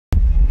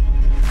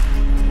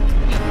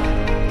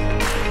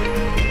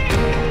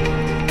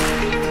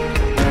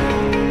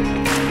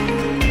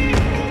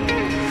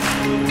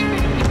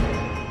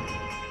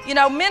You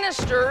know,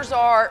 ministers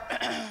are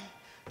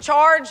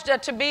charged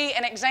to be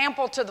an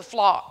example to the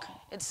flock.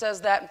 It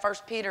says that in 1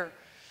 Peter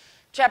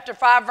chapter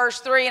 5, verse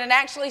 3. And it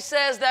actually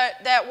says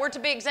that we're to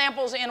be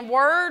examples in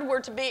word, we're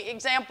to be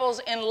examples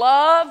in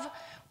love,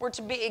 we're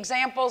to be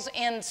examples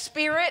in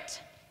spirit,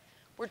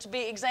 we're to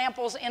be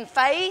examples in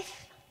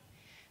faith.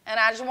 And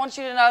I just want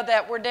you to know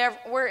that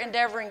we're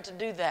endeavoring to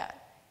do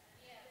that.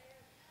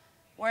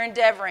 We're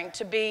endeavoring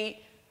to be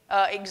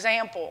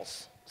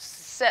examples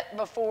set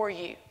before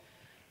you.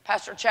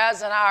 Pastor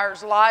Chaz and our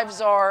lives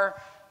are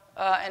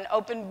an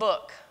open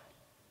book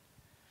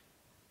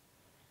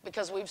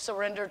because we've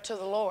surrendered to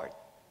the Lord.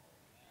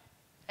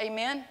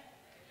 Amen?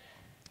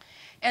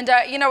 And,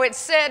 you know, it's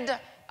said,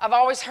 I've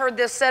always heard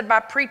this said by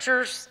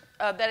preachers,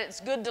 that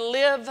it's good to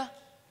live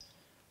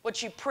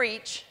what you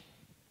preach.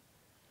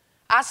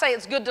 I say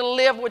it's good to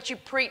live what you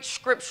preach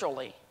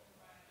scripturally.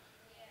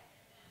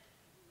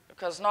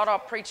 Because not all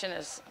preaching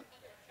is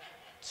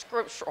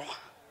scriptural.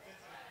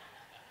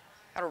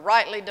 Got to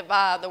rightly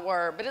divide the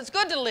word. But it's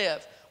good to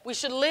live. We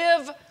should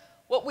live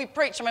what we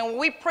preach. I mean, when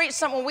we preach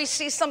something, when we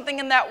see something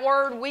in that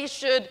word, we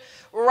should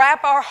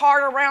wrap our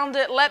heart around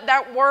it, let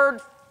that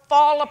word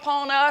fall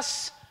upon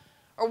us,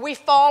 or we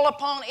fall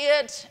upon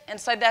it, and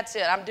say, that's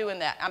it, I'm doing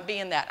that, I'm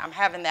being that, I'm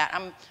having that,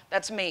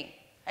 that's me.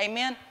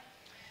 Amen?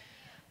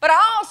 But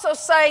I also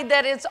say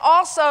that it's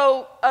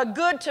also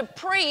good to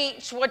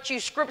preach what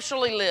you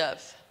scripturally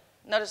live.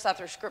 Notice I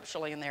threw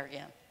scripturally in there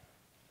again.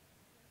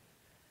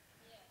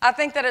 I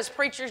think that as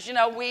preachers, you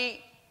know, we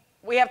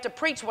have to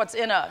preach what's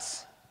in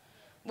us,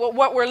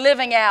 what we're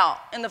living out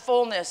in the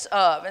fullness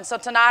of. And so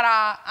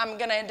tonight I'm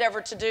going to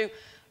endeavor to do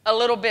a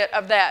little bit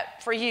of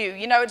that for you.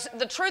 You know,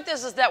 the truth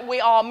is that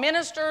we all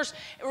ministers,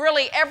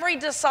 really every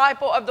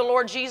disciple of the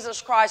Lord Jesus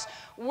Christ,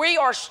 we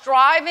are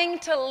striving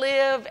to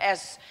live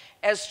as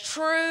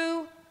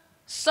true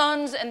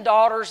sons and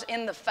daughters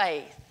in the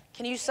faith.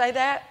 Can you say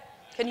that?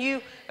 Can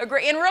you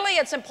agree? And really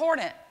it's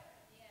important.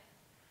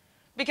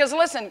 Because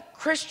listen,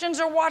 Christians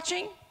are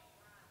watching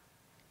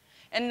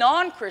and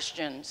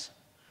non-Christians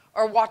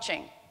are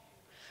watching.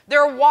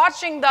 They're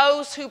watching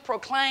those who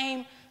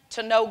proclaim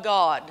to know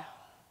God.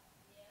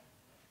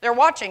 They're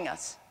watching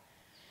us.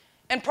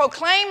 And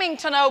proclaiming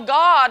to know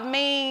God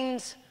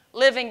means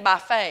living by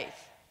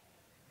faith.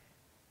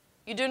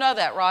 You do know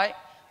that, right?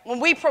 When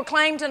we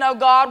proclaim to know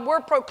God,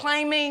 we're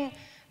proclaiming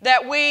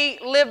that we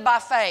live by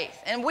faith.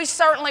 And we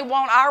certainly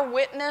want our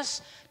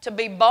witness to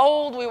be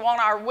bold. We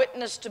want our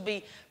witness to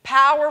be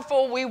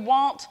powerful. We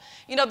want,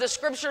 you know, the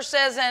scripture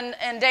says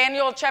in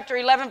Daniel chapter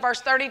 11,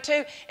 verse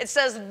 32, it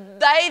says,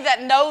 they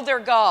that know their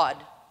God.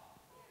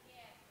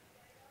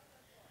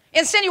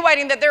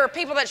 Insinuating that there are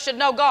people that should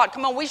know God.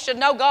 Come on, we should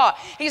know God.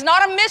 He's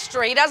not a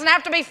mystery. He doesn't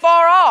have to be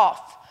far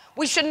off.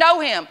 We should know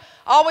him.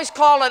 I always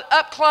call it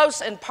up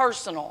close and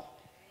personal.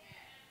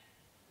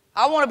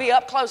 I want to be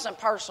up close and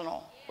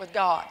personal with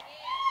God.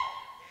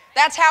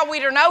 That's how we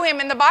to know him.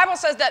 And the Bible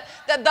says that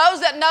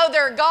those that know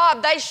their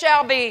God, they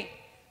shall be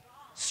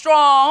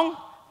strong.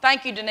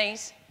 Thank you,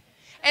 Denise.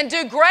 And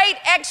do great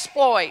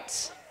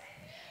exploits.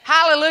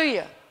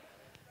 Hallelujah.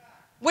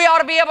 We ought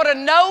to be able to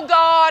know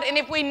God, and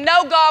if we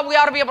know God, we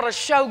ought to be able to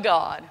show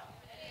God.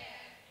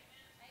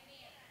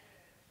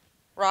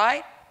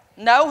 Right?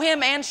 Know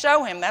him and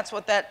show him. That's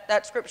what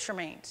that scripture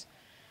means.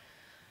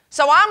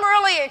 So I'm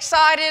really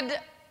excited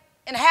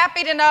and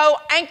happy to know,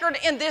 anchored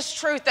in this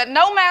truth, that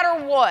no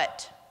matter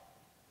what,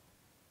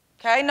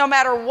 okay, no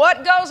matter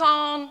what goes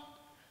on,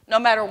 no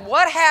matter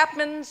what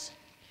happens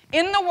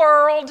in the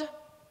world,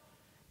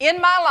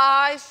 in my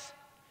life,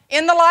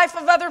 in the life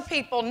of other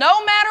people,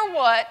 no matter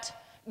what,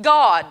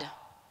 God,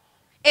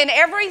 and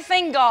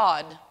everything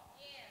God,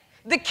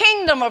 the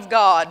kingdom of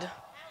God,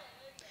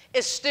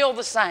 is still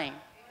the same.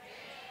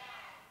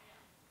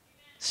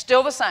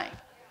 Still the same.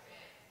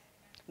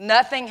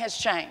 Nothing has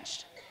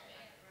changed.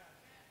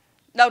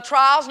 No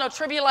trials, no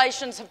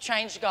tribulations have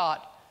changed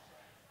God.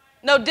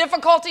 No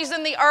difficulties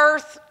in the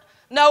earth,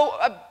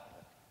 no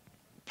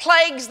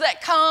plagues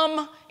that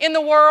come in the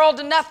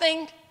world,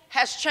 nothing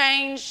has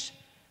changed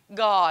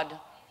God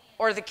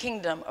or the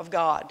kingdom of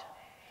God.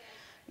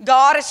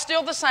 God is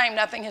still the same,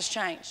 nothing has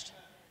changed.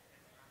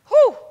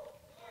 Whew!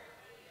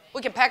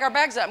 We can pack our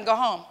bags up and go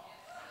home.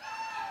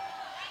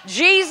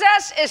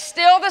 Jesus is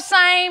still the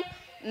same,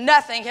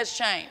 nothing has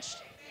changed.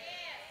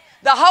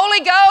 The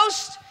Holy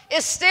Ghost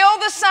is still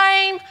the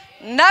same,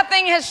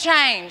 nothing has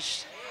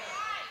changed.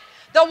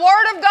 The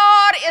Word of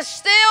God is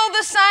still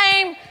the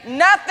same,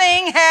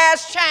 nothing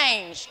has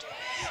changed.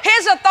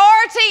 His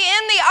authority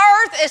in the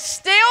earth is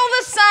still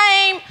the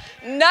same,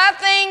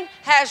 nothing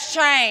has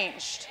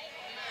changed.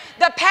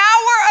 The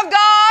power of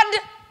God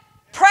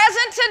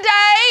present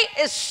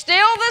today is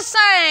still the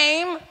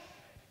same,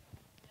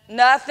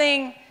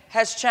 nothing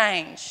has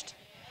changed.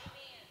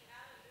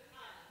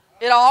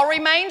 It all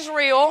remains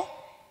real.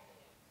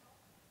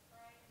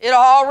 It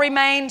all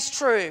remains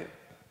true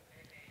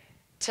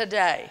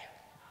today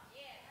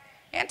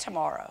and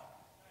tomorrow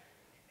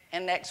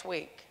and next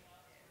week.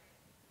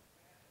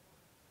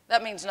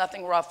 That means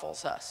nothing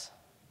ruffles us.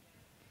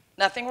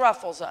 Nothing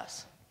ruffles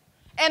us.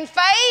 And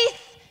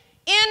faith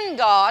in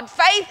God,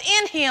 faith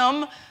in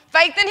Him,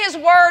 faith in His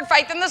Word,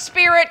 faith in the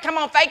Spirit, come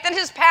on, faith in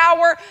His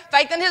power,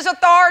 faith in His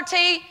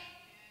authority,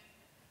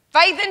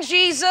 faith in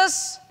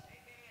Jesus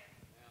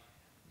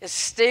is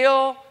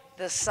still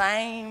the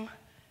same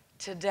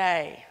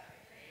today.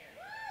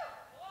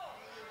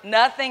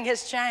 Nothing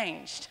has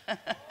changed.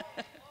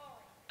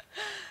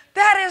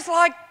 That is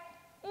like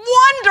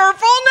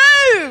wonderful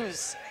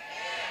news.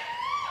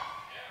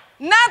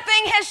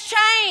 Nothing has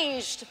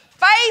changed.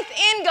 Faith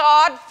in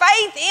God,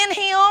 faith in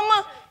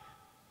Him,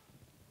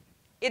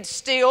 it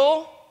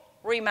still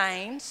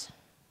remains.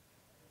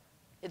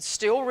 It's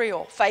still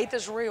real. Faith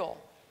is real.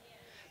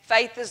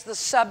 Faith is the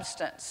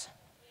substance.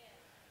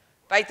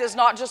 Faith is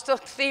not just a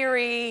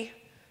theory.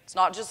 It's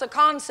not just a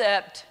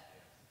concept.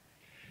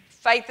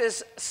 Faith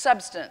is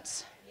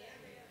substance.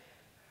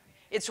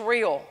 It's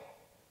real.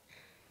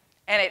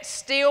 And it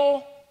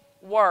still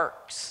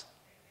works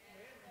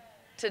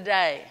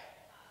today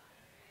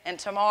and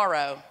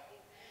tomorrow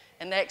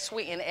and next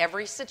week in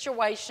every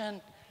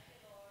situation.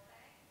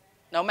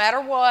 No matter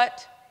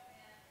what,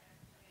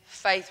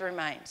 faith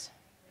remains.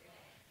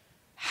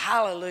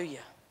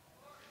 Hallelujah.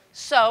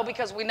 So,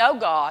 because we know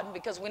God,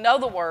 because we know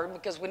the Word,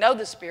 because we know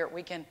the Spirit,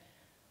 we can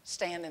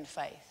stand in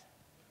faith.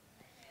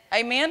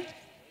 Amen?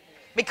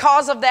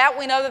 Because of that,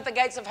 we know that the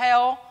gates of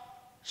hell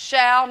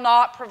shall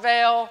not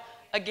prevail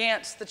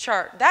against the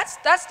church.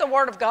 That's the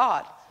Word of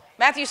God.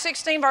 Matthew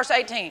 16, verse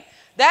 18.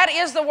 That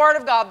is the Word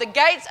of God. The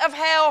gates of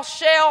hell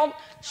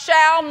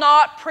shall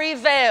not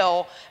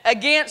prevail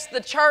against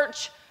the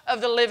church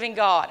of the living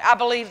God. I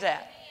believe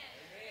that.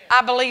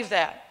 I believe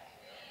that.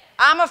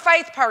 I'm a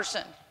faith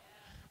person.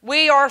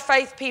 We are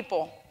faith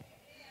people.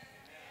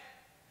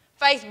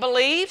 Faith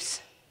believes.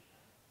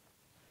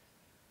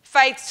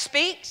 Faith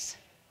speaks.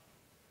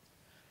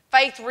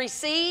 Faith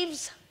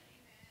receives.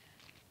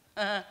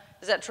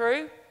 Is that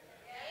true?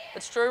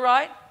 It's true,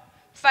 right?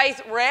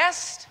 Faith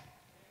rests.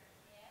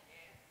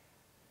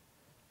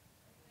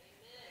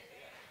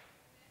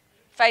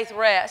 Faith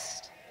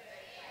rests.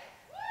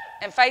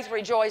 And faith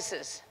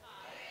rejoices.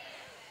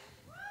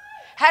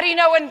 How do you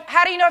know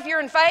if you're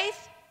in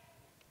faith?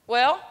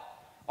 Well,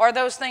 are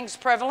those things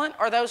prevalent?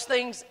 Are those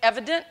things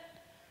evident?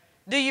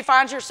 Do you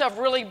find yourself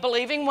really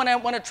believing when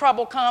a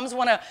trouble comes,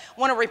 when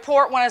a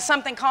report, when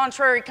something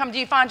contrary comes? Do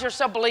you find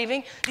yourself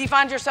believing? Do you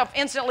find yourself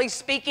instantly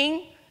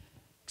speaking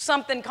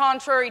something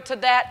contrary to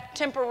that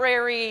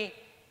temporary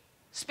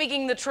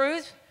speaking the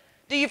truth?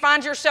 Do you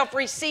find yourself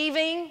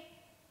receiving?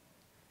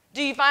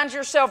 Do you find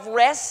yourself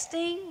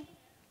resting?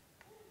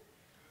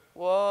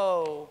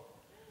 Whoa.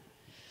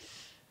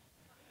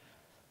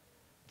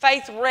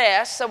 Faith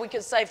rests, so we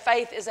could say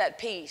faith is at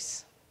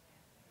peace.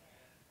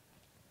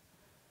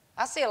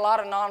 I see a lot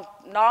of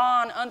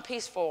not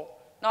peaceful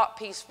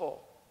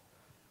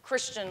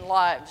Christian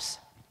lives.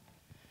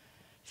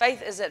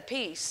 Faith is at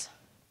peace,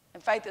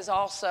 and faith is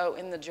also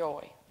in the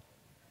joy.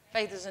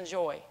 Faith is in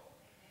joy.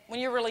 When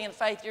you're really in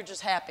faith, you're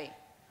just happy.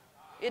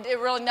 It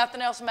really,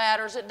 nothing else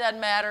matters. It doesn't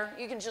matter.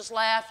 You can just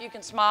laugh. You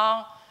can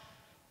smile.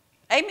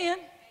 Amen.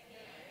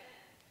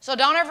 So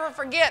don't ever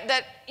forget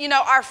that,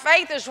 our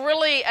faith is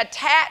really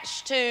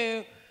attached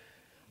to,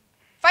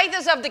 faith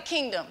is of the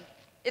kingdom.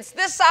 It's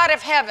this side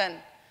of heaven.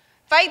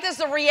 Faith is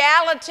the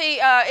reality,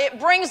 it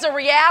brings the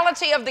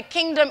reality of the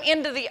kingdom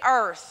into the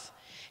earth.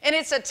 And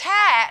it's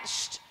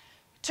attached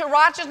to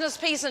righteousness,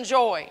 peace, and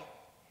joy.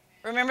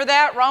 Remember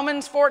that?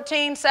 Romans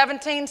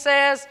 14:17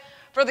 says,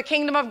 for the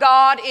kingdom of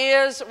God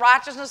is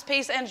righteousness,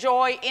 peace, and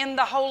joy in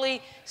the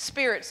Holy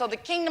Spirit. So the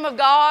kingdom of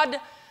God,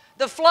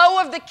 the flow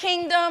of the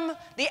kingdom,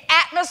 the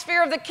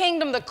atmosphere of the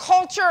kingdom, the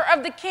culture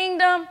of the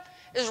kingdom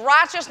is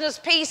righteousness,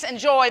 peace, and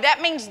joy.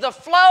 That means the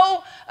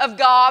flow of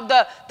God,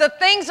 the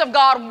things of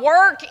God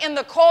work in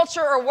the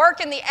culture or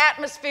work in the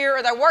atmosphere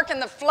or they work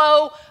in the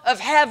flow of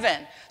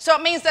heaven. So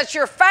it means that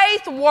your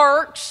faith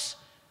works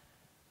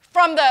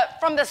from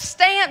the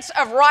stance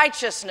of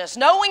righteousness,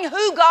 knowing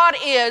who God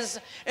is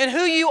and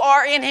who you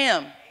are in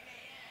Him.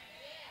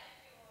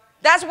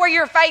 That's where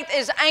your faith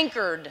is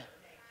anchored.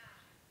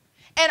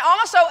 And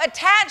also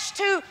attached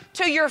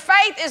to your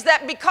faith is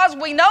that because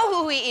we know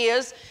who He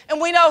is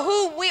and we know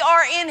who we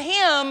are in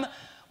Him,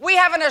 we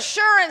have an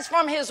assurance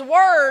from His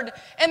Word,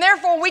 and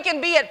therefore we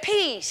can be at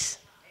peace.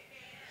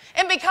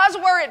 And because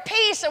we're at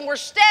peace and we're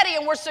steady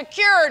and we're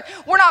secured,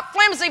 we're not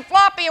flimsy,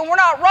 floppy, and we're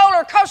not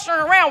roller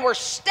coastering around, we're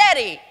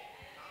steady.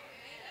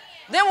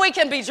 Then we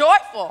can be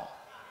joyful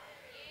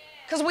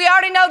because we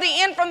already know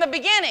the end from the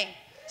beginning.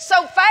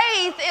 So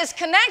faith is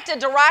connected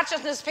to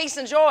righteousness, peace,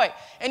 and joy.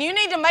 And you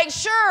need to make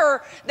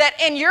sure that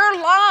in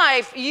your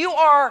life you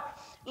are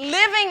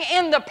living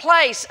in the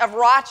place of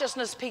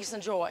righteousness, peace,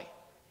 and joy.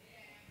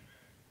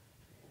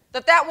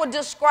 That would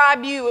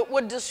describe you. It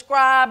would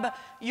describe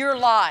your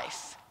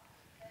life.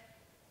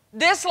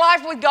 This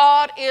life with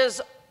God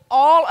is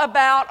all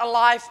about a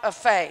life of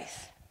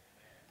faith.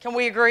 Can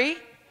we agree?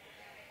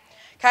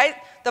 Okay,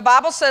 the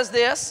Bible says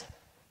this.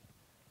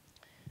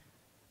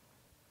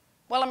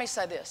 Well, let me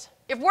say this.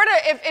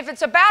 If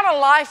it's about a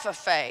life of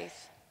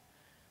faith,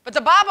 but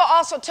the Bible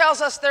also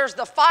tells us there's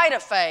the fight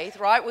of faith,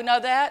 right? We know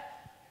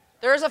that.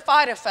 There is a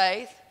fight of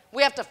faith.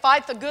 We have to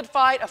fight the good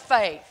fight of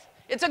faith.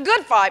 It's a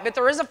good fight, but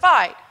there is a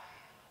fight.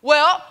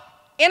 Well,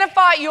 in a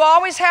fight, you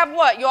always have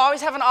what? You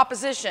always have an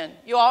opposition.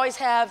 You always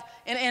have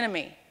an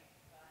enemy.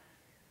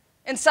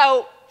 And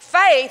so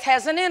faith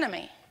has an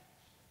enemy.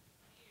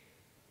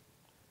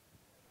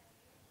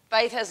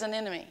 Faith has an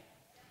enemy.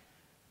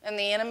 And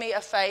the enemy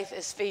of faith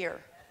is fear.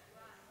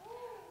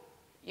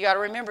 You got to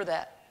remember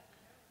that.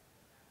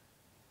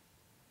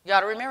 You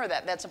got to remember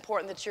that. That's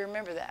important that you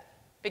remember that.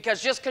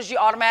 Because just because you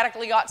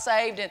automatically got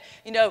saved and,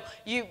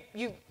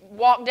 you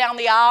walked down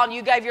the aisle and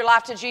you gave your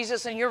life to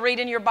Jesus and you're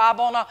reading your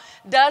Bible and all,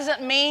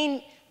 doesn't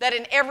mean that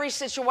in every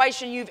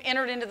situation you've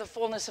entered into the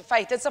fullness of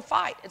faith. It's a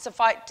fight. It's a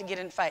fight to get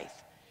in faith.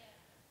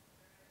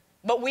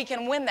 But we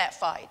can win that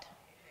fight.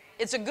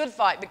 It's a good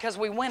fight because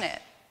we win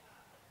it.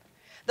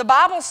 The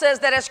Bible says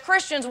that as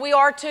Christians we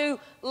are to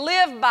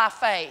live by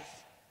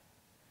faith.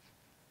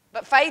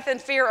 But faith and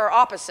fear are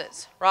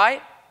opposites,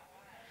 right?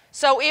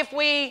 So if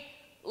we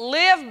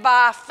live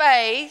by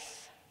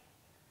faith,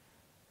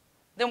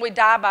 then we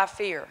die by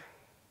fear.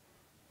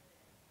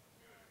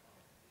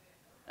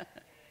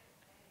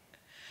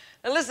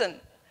 Now listen,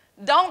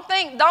 don't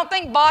think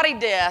body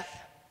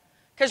death,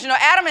 because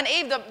Adam and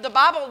Eve, the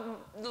Bible,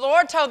 the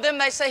Lord told them,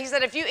 He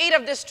said, if you eat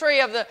of this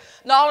tree of the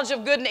knowledge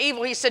of good and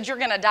evil, He said, you're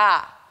going to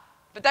die.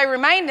 But they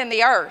remained in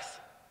the earth.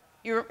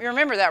 You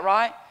remember that,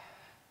 right?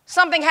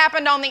 Something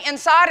happened on the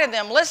inside of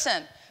them.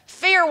 Listen,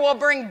 fear will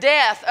bring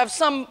death of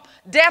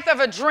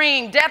a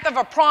dream, death of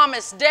a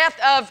promise, death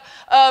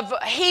of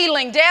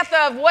healing, death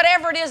of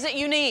whatever it is that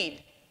you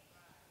need.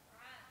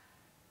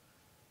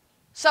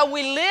 So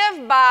we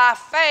live by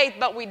faith,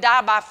 but we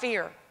die by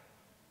fear.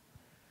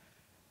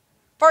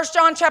 1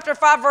 John chapter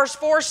 5, verse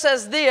 4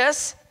 says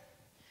this.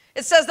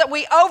 It says that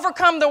we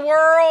overcome the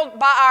world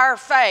by our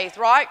faith,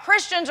 right?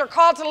 Christians are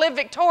called to live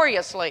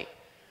victoriously.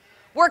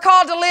 We're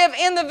called to live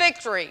in the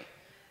victory.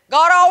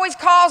 God always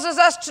causes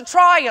us to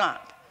triumph.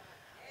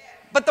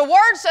 But the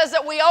Word says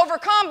that we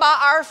overcome by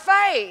our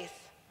faith.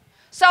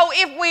 So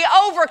if we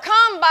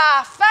overcome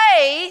by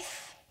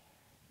faith,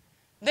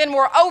 then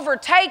we're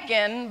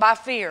overtaken by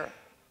fear.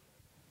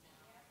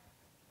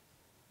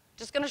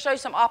 Just going to show you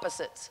some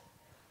opposites.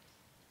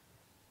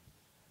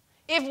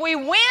 If we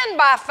win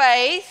by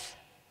faith,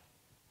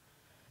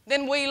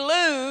 then we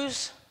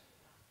lose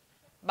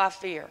by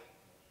fear.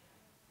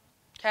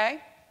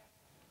 Okay?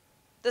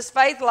 This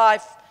faith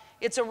life,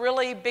 it's a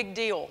really big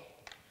deal.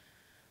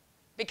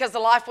 Because the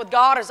life with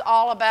God is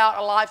all about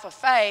a life of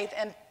faith,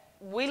 and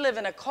we live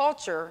in a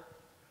culture,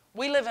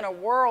 we live in a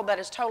world that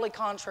is totally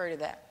contrary to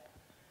that.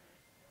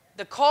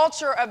 The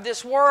culture of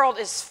this world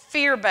is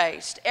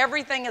fear-based.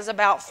 Everything is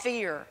about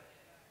fear.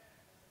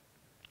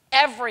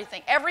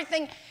 Everything,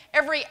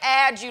 every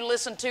ad you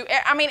listen to,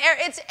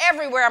 it's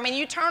everywhere.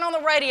 You turn on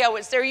the radio,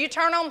 it's there. You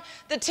turn on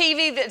the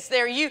TV, that's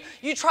there. You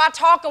try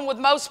talking with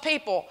most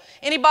people,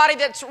 anybody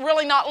that's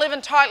really not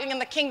living tightly in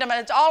the kingdom, and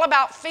it's all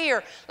about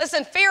fear.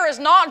 Listen, fear is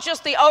not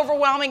just the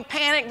overwhelming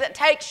panic that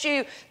takes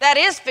you, that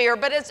is fear,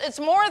 but it's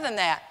more than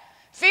that.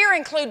 Fear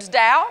includes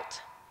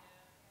doubt.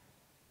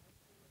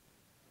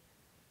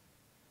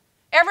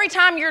 Every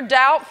time you're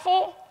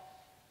doubtful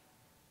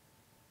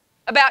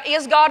about,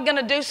 is God going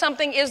to do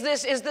something? Is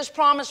this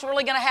promise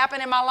really going to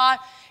happen in my life?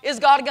 Is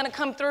God going to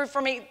come through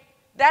for me?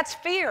 That's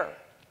fear.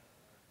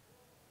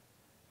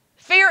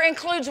 Fear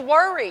includes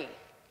worry.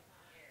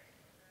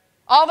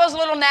 All those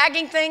little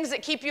nagging things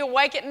that keep you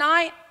awake at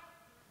night.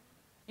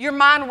 Your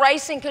mind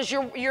racing because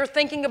you're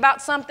thinking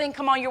about something.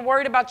 Come on, you're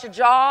worried about your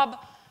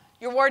job.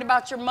 You're worried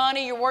about your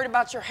money. You're worried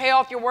about your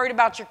health. You're worried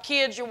about your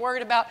kids. You're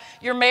worried about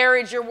your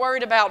marriage. You're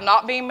worried about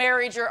not being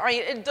married.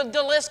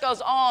 The list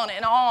goes on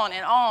and on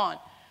and on.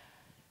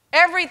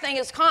 Everything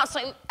is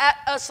constantly at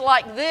us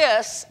like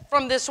this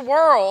from this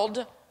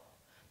world,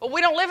 but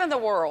we don't live in the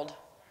world.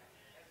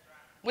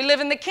 We live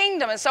in the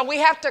kingdom, and so we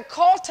have to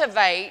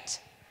cultivate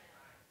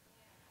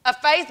a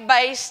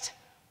faith-based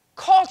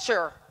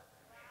culture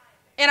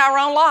in our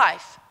own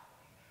life.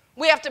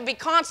 We have to be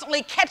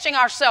constantly catching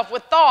ourselves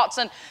with thoughts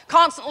and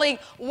constantly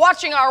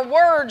watching our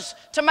words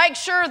to make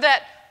sure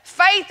that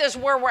faith is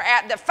where we're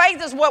at, that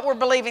faith is what we're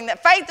believing,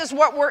 that faith is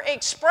what we're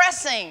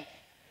expressing.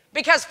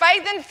 Because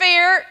faith and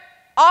fear,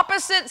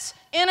 opposites,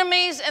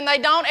 enemies, and they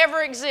don't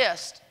ever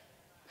exist.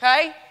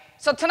 Okay?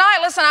 So tonight,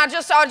 listen, I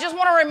just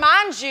want to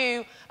remind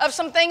you of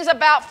some things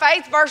about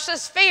faith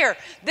versus fear.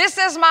 This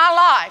is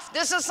my life.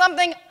 This is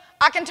something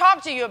I can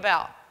talk to you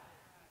about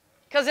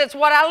because it's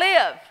what I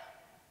live.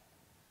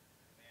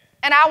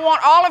 And I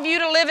want all of you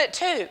to live it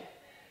too.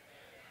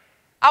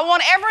 I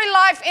want every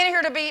life in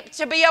here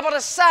to be able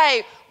to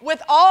say,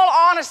 with all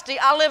honesty,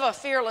 I live a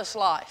fearless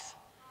life.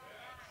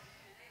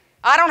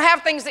 I don't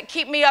have things that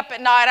keep me up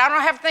at night. I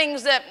don't have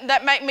things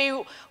that make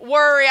me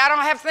worry. I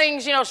don't have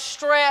things,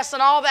 stress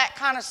and all that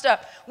kind of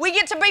stuff. We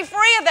get to be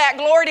free of that,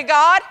 glory to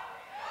God.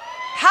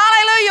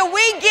 Hallelujah,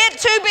 we get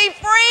to be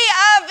free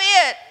of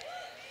it.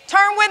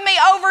 Turn with me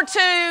over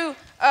to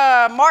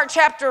Mark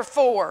chapter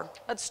 4.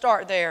 Let's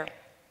start there.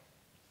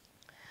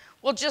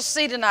 We'll just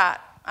see tonight.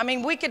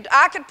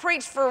 I could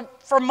preach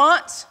for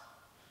months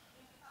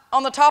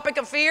on the topic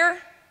of fear.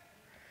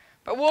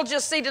 But we'll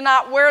just see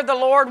tonight where the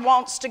Lord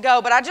wants to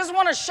go. But I just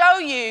want to show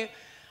you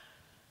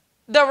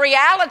the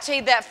reality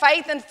that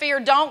faith and fear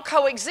don't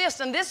coexist.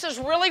 And this is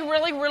really,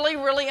 really, really,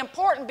 really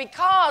important,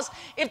 because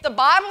if the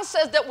Bible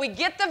says that we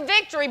get the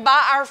victory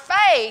by our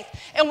faith,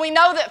 and we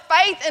know that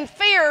faith and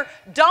fear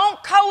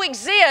don't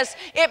coexist,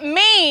 it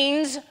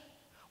means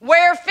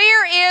where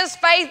fear is,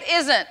 faith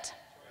isn't.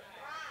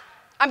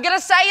 I'm going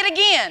to say it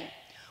again.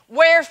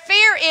 Where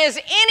fear is,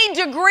 any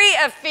degree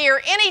of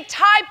fear, any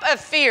type of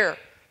fear,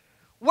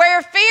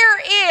 where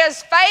fear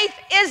is, faith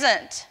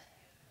isn't.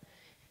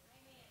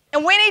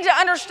 And we need to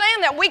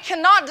understand that we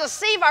cannot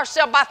deceive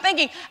ourselves by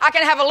thinking, I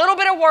can have a little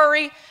bit of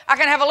worry, I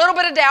can have a little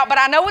bit of doubt, but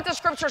I know what the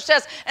Scripture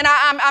says, and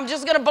I'm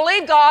just going to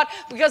believe God,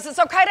 because it's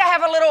okay to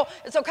have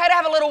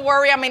a little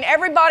worry. I mean,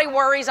 everybody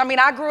worries. I mean,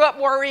 I grew up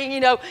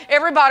worrying,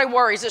 everybody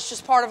worries. It's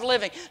just part of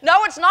living.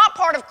 No, it's not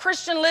part of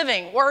Christian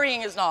living.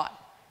 Worrying is not.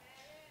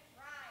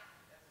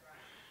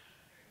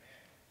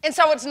 And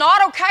so it's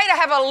not okay to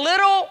have a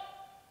little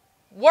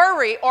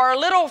worry or a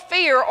little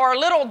fear or a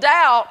little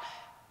doubt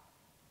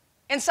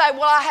and say,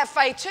 well, I have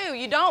faith too.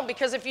 You don't,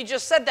 because if you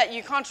just said that,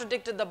 you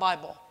contradicted the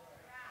Bible.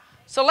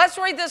 So let's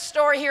read this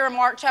story here in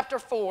Mark chapter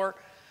 4.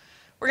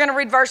 We're going to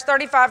read verse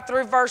 35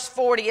 through verse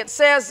 40. It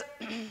says,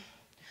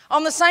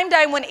 on the same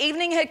day when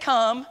evening had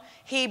come,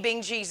 he,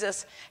 being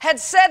Jesus, had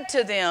said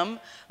to them,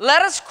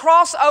 let us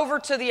cross over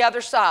to the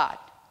other side.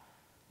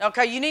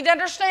 Okay, you need to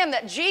understand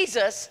that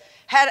Jesus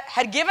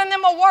had given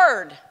them a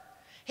word.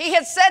 He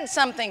had said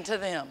something to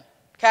them,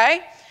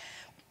 okay?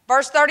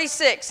 Verse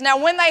 36,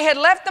 now when they had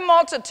left the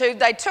multitude,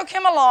 they took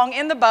him along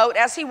in the boat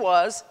as he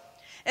was,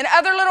 and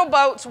other little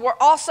boats were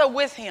also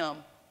with him.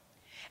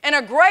 And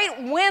a great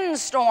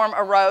windstorm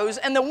arose,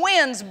 and the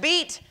winds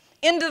beat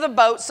into the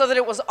boat so that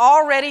it was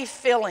already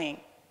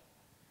filling.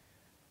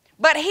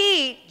 But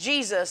he,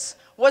 Jesus,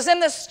 was in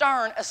the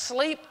stern,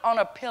 asleep on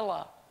a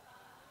pillow.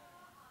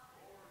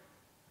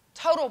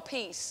 Total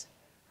peace.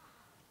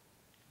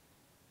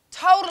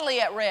 Totally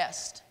at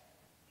rest.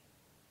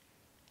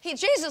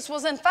 Jesus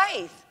was in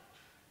faith.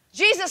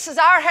 Jesus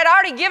had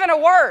already given a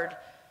word.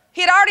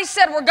 He had already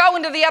said, we're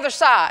going to the other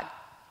side.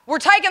 We're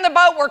taking the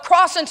boat, we're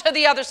crossing to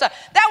the other side.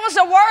 That was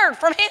a word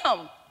from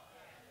him.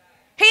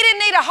 He didn't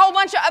need a whole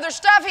bunch of other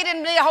stuff. He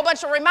didn't need a whole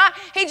bunch of remind.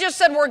 He just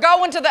said, we're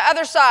going to the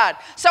other side.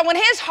 So in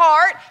his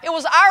heart, it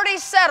was already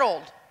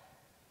settled.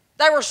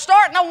 They were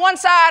starting on one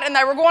side and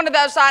they were going to the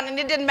other side, and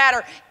it didn't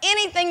matter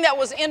anything that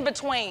was in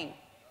between.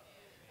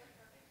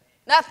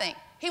 Nothing.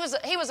 He was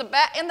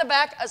in the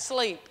back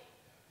asleep.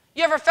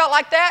 You ever felt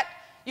like that?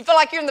 You feel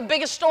like you're in the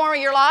biggest storm of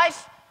your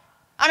life?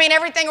 I mean,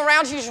 everything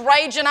around you is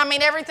raging. I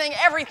mean,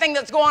 everything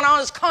that's going on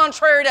is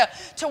contrary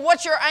to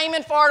what you're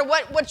aiming for, to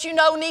what you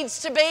know needs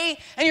to be.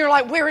 And you're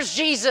like, where is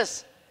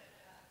Jesus?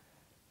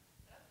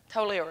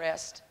 Totally at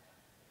rest.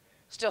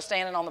 Still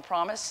standing on the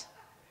promise.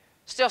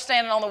 Still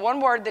standing on the one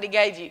word that he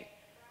gave you.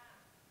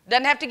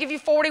 Doesn't have to give you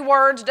 40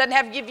 words. Doesn't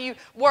have to give you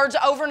words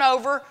over and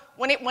over.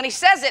 When he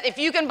says it, if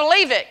you can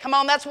believe it, come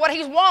on, that's what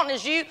he's wanting,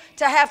 is you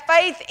to have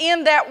faith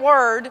in that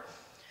word.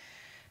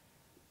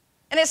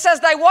 And it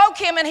says they woke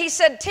him and he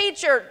said,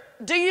 teacher,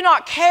 do you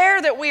not care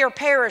that we are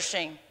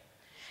perishing?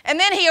 And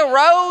then he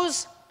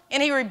arose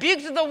and he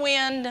rebuked the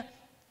wind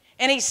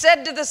and he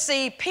said to the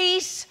sea,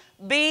 peace,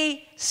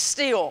 be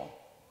still.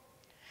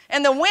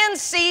 And the wind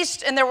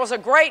ceased and there was a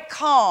great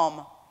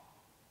calm.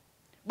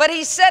 But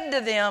he said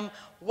to them,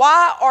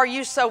 why are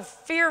you so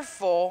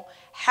fearful?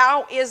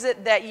 How is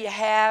it that you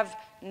have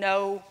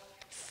no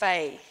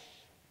faith?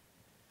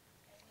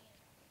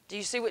 Do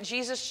you see what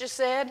Jesus just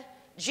said?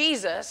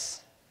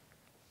 Jesus,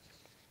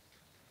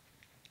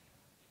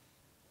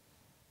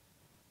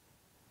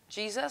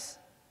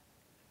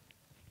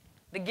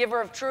 the giver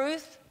of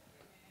truth,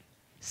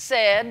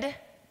 said,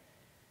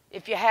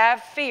 if you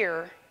have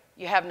fear,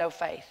 you have no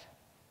faith.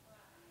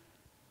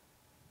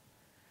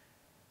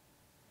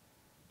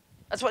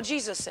 That's what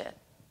Jesus said.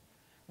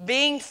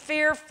 Being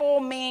fearful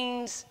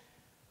means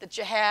that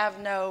you have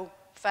no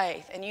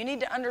faith. And you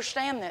need to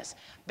understand this,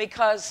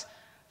 because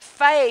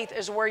faith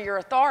is where your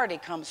authority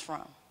comes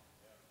from.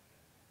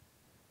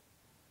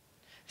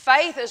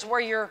 Faith is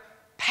where your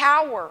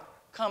power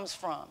comes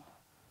from.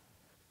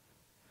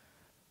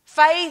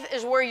 Faith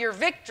is where your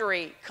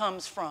victory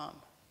comes from.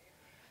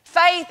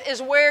 Faith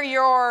is where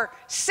you're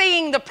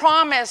seeing the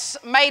promise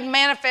made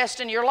manifest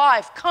in your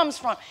life comes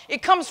from.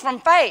 It comes from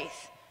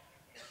faith,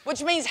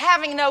 which means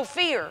having no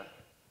fear.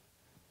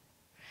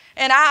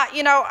 And I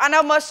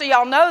know most of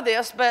y'all know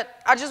this, but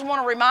I just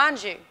want to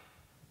remind you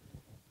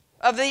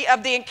of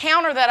the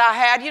encounter that I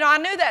had. I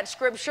knew that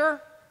scripture,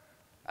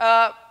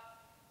 but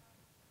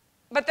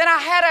then I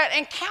had an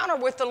encounter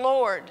with the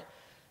Lord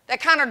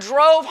that kind of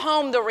drove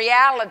home the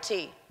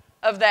reality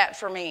of that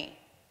for me.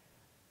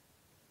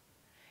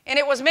 And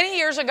it was many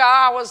years ago.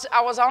 I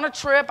was on a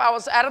trip. I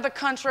was out of the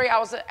country. I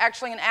was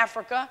actually in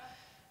Africa.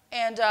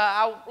 And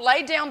I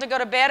laid down to go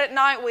to bed at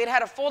night. We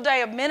had a full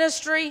day of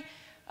ministry.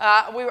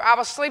 I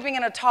was sleeping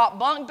in a top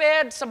bunk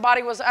bed.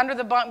 Somebody was under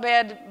the bunk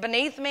bed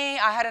beneath me.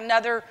 I had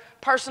another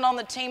person on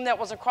the team that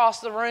was across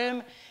the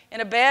room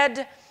in a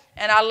bed,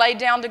 and I laid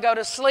down to go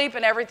to sleep,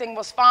 and everything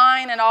was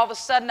fine, and all of a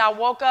sudden I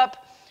woke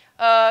up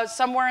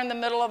somewhere in the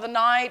middle of the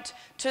night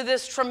to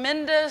this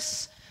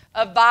tremendous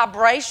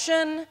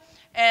vibration,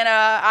 and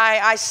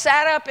I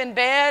sat up in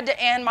bed,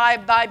 and my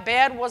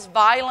bed was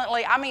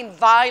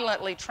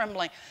violently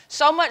trembling.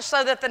 So much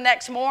so that the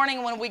next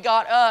morning when we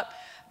got up,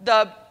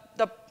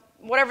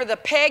 whatever the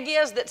peg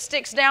is that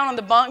sticks down on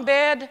the bunk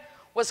bed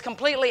was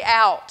completely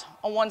out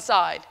on one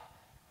side.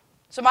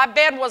 So my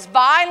bed was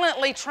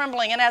violently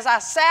trembling, and as I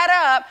sat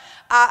up,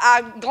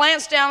 I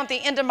glanced down at the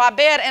end of my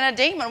bed, and a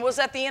demon was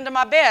at the end of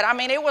my bed. I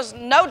mean, it was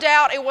no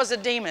doubt it was a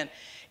demon.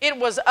 It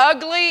was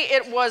ugly.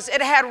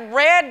 It had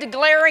red,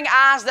 glaring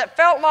eyes that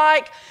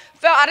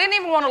I didn't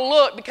even want to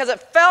look because it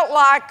felt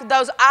like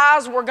those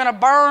eyes were going to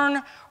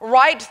burn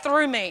right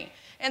through me.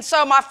 And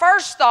so my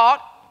first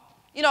thought,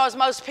 as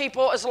most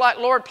people, is like,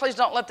 Lord, please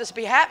don't let this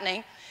be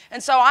happening.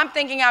 And so I'm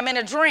thinking I'm in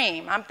a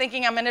dream.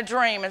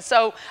 And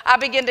so I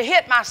begin to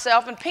hit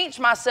myself and pinch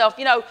myself,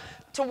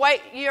 to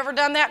wake. You ever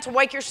done that? To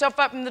wake yourself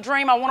up in the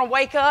dream? I want to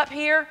wake up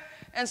here.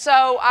 And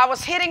so I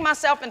was hitting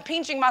myself and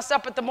pinching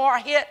myself, but the more I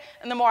hit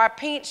and the more I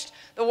pinched,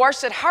 the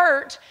worse it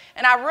hurt.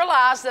 And I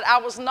realized that I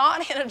was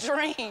not in a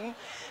dream,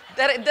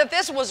 that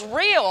this was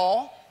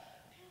real.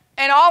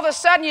 And all of a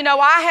sudden,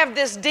 I have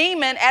this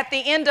demon at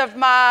the end of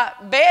my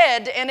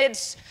bed, and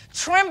it's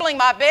trembling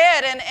my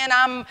bed,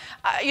 and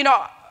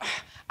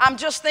I'm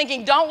just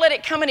thinking, don't let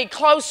it come any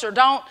closer.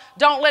 Don't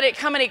let it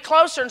come any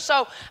closer. And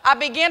so I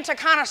began to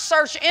kind of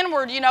search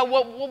inward,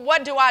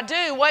 what do I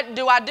do? What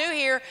do I do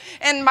here?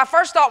 And my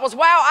first thought was,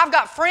 wow, I've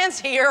got friends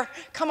here.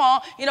 Come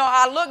on.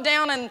 I look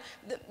down, and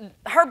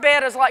her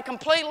bed is like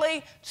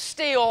completely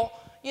still.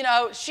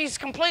 She's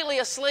completely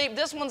asleep.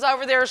 This one's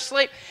over there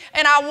asleep.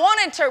 And I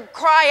wanted to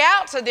cry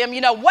out to them,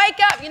 wake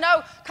up,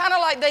 kind of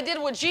like they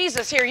did with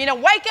Jesus here,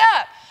 wake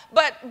up.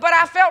 But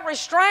I felt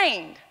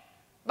restrained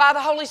by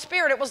the Holy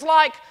Spirit. It was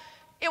like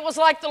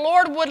the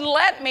Lord wouldn't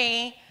let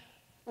me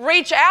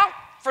reach out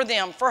for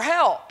them for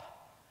help.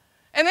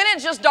 And then it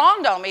just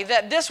dawned on me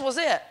that this was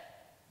it.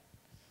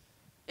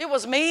 It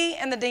was me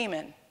and the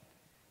demon.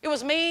 It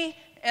was me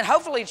and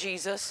hopefully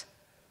Jesus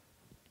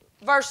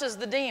versus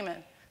the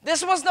demon.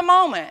 This was the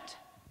moment.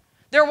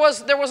 There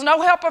was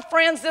no help of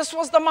friends. This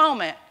was the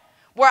moment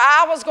where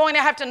I was going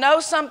to have to know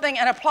something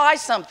and apply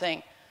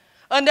something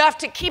enough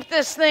to keep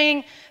this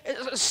thing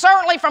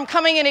certainly from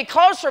coming any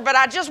closer, but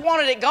I just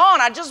wanted it gone.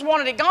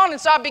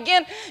 And so I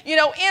began,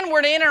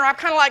 inward. I'm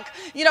kind of like,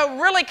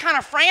 really kind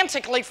of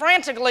frantically,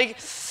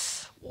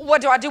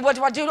 what do I do?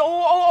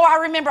 Oh, I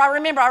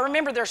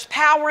remember there's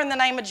power in the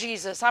name of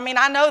Jesus.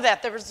 I know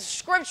that. There was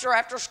scripture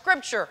after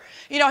scripture.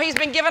 He's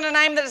been given a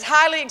name that is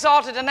highly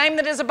exalted, a name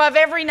that is above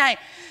every name.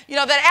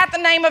 That at the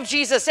name of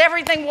Jesus,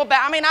 everything will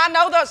bow. I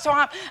know that, so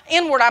I'm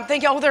inward. I'm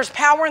thinking, there's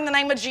power in the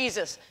name of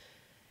Jesus.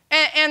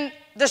 And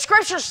the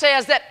scripture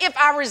says that if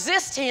I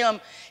resist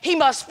him, he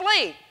must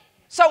flee.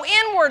 So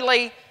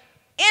inwardly,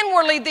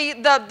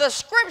 the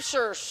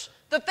scriptures,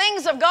 the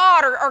things of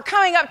God are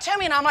coming up to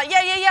me, and I'm like,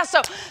 yeah.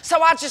 So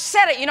I just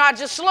said it. I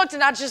just looked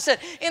and I just said,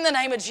 in the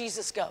name of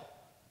Jesus, go.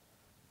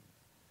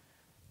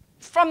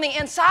 From the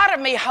inside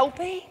of me,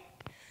 hoping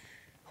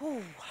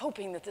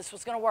that this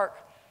was going to work.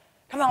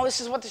 Come on,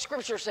 this is what the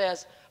scripture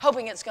says,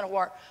 hoping it's going to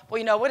work. Well,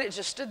 you know what? It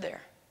just stood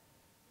there,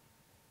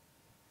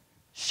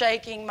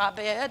 shaking my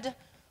bed,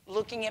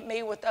 looking at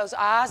me with those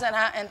eyes,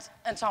 and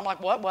so I'm like,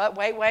 what,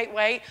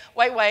 wait.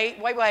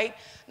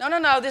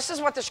 No, this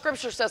is what the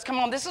scripture says. Come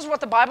on, this is what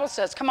the Bible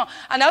says. Come on,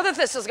 I know that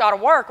this has got to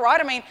work,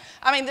 right?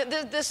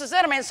 This is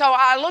it. So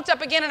I looked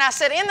up again and I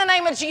said, in the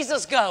name of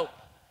Jesus, go.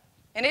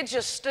 And it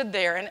just stood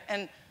there,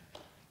 and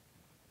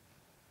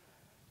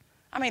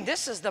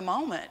this is the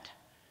moment.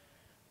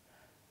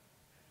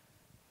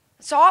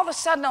 So all of a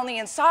sudden on the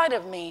inside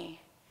of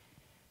me,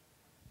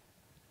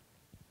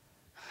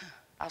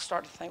 I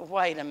start to think,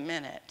 wait a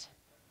minute.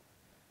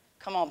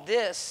 Come on,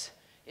 this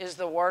is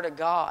the Word of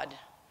God.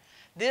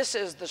 This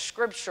is the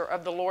scripture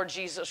of the Lord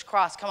Jesus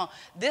Christ. Come on,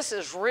 this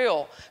is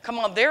real. Come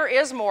on, there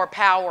is more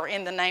power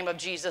in the name of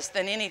Jesus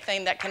than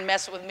anything that can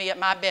mess with me at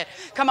my bed.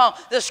 Come on,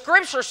 the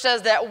scripture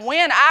says that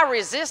when I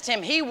resist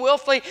him, he will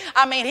flee.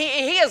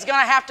 He is going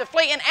to have to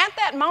flee. And at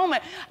that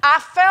moment, I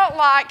felt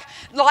like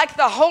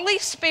the Holy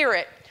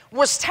Spirit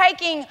was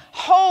taking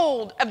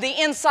hold of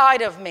the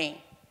inside of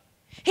me.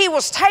 He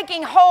was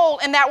taking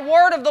hold, and that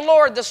word of the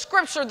Lord, the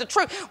scripture, the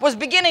truth, was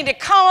beginning to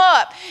come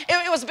up.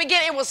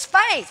 It was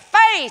faith.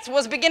 Faith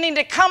was beginning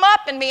to come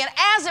up in me, and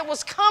as it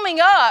was coming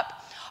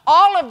up,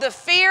 all of the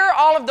fear,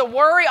 all of the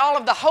worry, all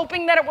of the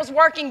hoping that it was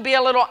working, be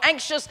a little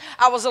anxious,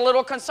 I was a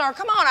little concerned.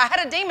 Come on, I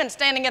had a demon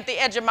standing at the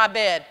edge of my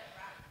bed.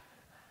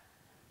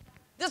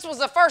 This was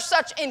the first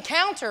such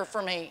encounter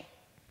for me.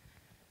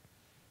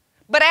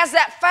 But as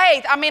that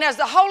faith, as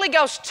the Holy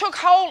Ghost took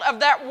hold of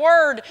that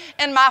word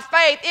and my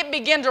faith, it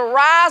began to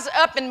rise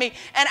up in me,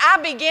 and I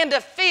began to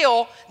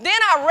feel, then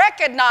I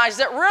recognized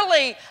that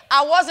really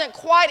I wasn't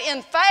quite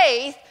in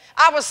faith,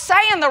 I was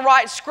saying the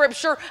right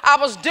scripture. I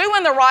was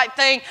doing the right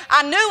thing.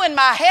 I knew in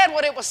my head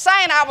what it was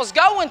saying. I was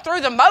going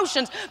through the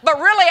motions, but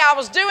really I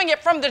was doing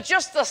it from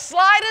just the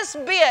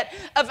slightest bit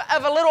of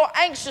a little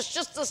anxious,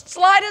 just the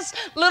slightest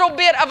little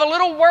bit of a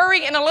little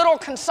worry and a little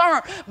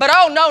concern. But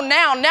oh no,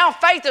 now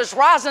faith is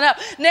rising up.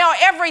 Now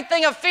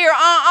everything of fear,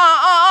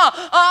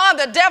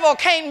 the devil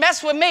can't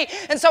mess with me.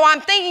 And so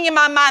I'm thinking in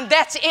my mind,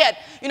 that's it.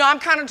 You know, I'm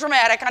kind of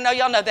dramatic. I know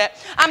y'all know that.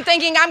 I'm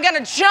thinking I'm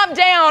going to jump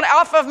down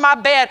off of my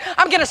bed.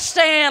 I'm going to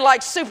stand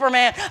like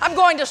Superman. I'm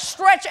going to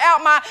stretch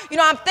out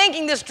I'm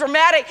thinking this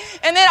dramatic.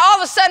 And then all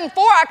of a sudden,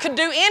 before I could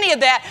do any of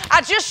that,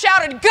 I just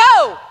shouted,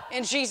 go,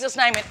 in Jesus'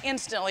 name, and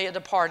instantly it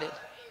departed.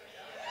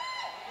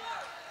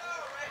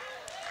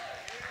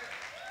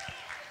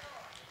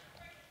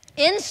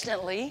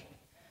 Instantly,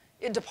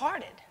 it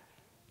departed.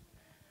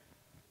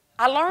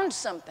 I learned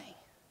something.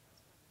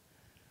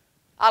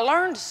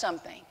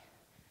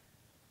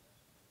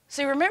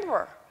 See,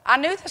 remember, I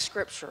knew the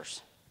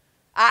scriptures.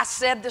 I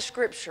said the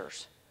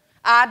scriptures.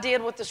 I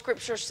did what the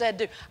scriptures said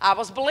do. I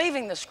was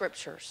believing the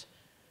scriptures.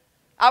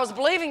 I was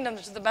believing them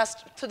to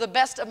the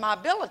best of my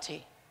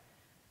ability.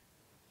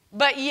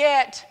 But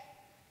yet,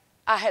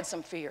 I had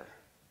some fear.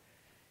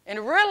 And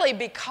really,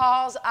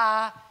 because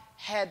I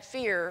had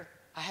fear,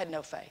 I had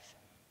no faith.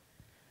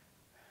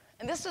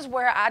 And this is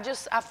where I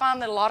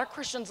find that a lot of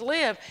Christians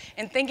live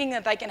in thinking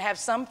that they can have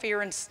some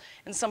fear and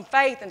some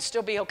faith and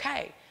still be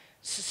okay.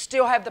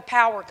 Still have the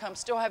power come,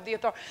 still have the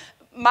authority.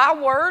 My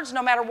words,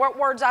 no matter what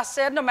words I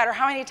said, no matter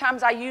how many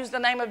times I used the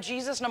name of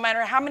Jesus, no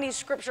matter how many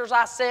scriptures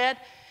I said,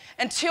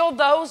 until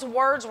those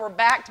words were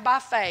backed by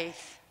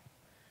faith,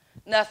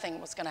 nothing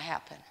was going to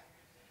happen.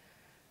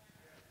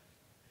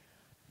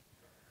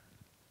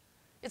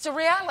 It's a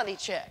reality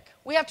check.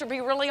 We have to be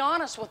really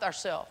honest with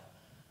ourselves.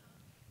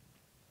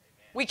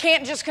 We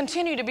can't just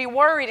continue to be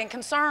worried and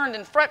concerned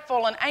and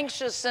fretful and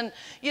anxious and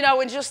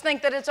just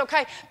think that it's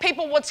okay.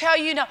 People will tell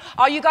you,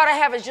 all you got to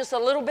have is just a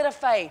little bit of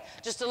faith,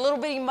 just a little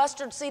bitty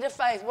mustard seed of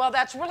faith. Well,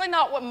 that's really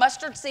not what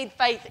mustard seed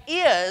faith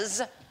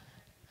is.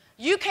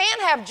 You can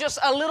have just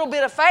a little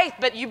bit of faith,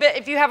 but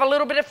if you have a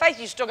little bit of faith,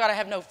 you still got to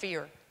have no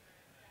fear.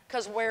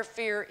 Because where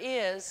fear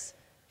is,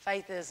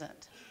 faith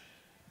isn't.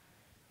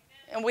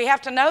 And we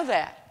have to know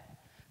that.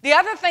 The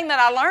other thing that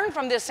I learned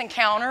from this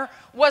encounter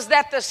was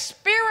that the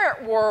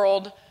spirit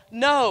world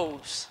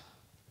knows.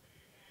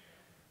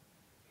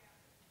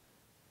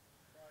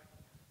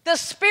 The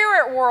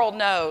spirit world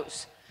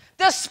knows.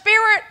 The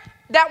spirit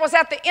that was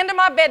at the end of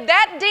my bed,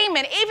 that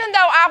demon, even though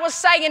I was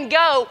saying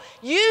go,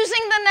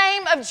 using the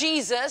name of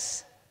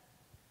Jesus,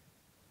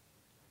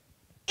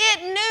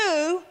 it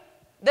knew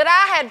that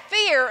I had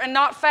fear and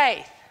not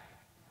faith.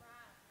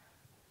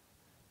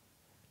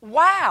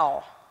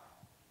 Wow.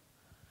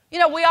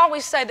 We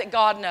always say that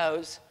God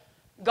knows.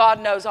 God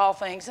knows all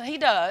things, and He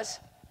does.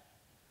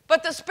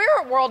 But the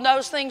spirit world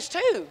knows things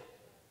too.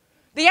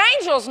 The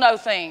angels know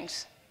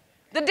things.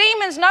 The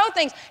demons know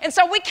things. And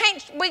so we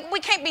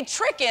can't be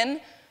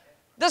tricking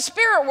the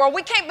spirit world.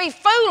 We can't be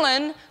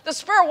fooling the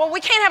spirit world.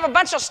 We can't have a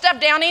bunch of stuff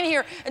down in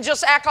here and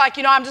just act like,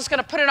 I'm just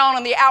going to put it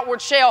on the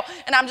outward shell,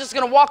 and I'm just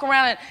going to walk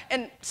around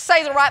and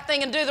say the right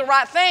thing and do the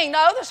right thing.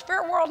 No, the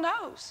spirit world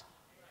knows.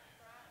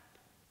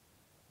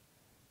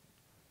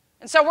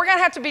 And so we're going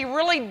to have to be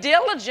really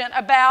diligent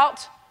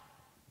about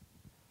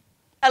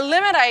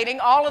eliminating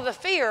all of the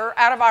fear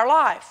out of our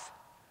life.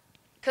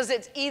 Because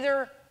it's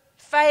either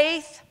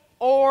faith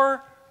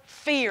or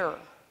fear.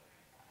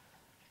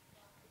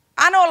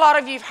 I know a lot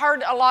of you have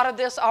heard a lot of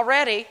this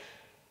already.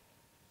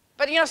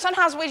 But,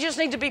 sometimes we just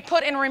need to be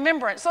put in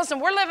remembrance. Listen,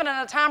 we're living in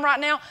a time right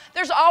now,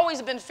 there's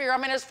always been fear. I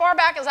mean, as far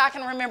back as I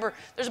can remember,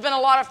 there's been a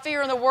lot of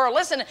fear in the world.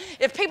 Listen,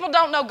 if people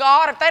don't know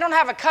God, if they don't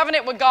have a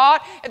covenant with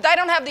God, if they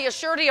don't have the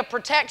assurity of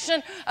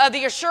protection, the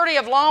assurity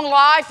of long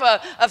life,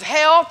 of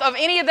health, of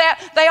any of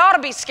that, they ought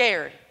to be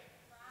scared.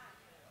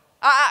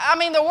 I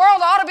mean, the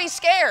world ought to be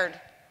scared.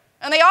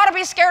 And they ought to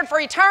be scared for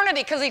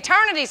eternity, because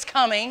eternity's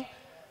coming.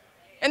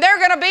 And they're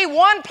going to be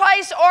one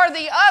place or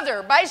the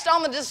other based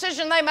on the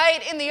decision they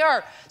made in the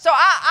earth. So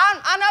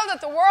I know that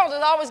the world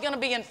is always going to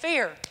be in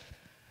fear.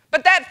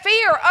 But that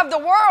fear of the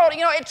world,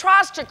 it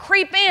tries to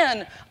creep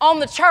in on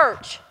the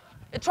church.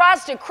 It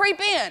tries to creep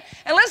in.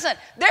 And listen,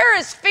 there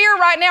is fear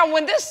right now.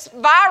 When this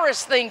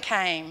virus thing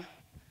came,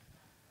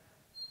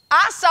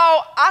 I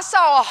saw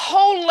a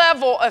whole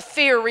level of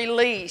fear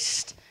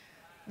released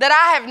that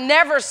I have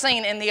never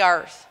seen in the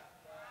earth.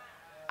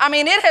 I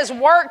mean, it has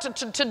worked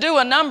to do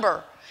a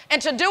number.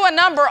 And to do a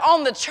number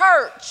on the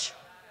church.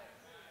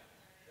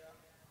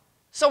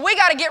 So we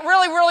got to get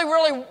really, really,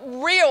 really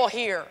real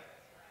here.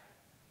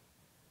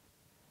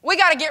 We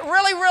got to get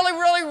really, really,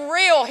 really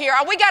real here.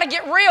 We got to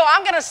get real.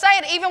 I'm going to say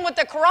it even with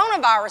the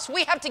coronavirus.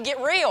 We have to get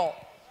real.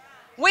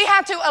 We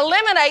have to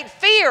eliminate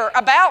fear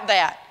about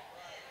that.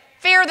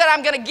 Fear that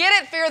I'm going to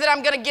get it, fear that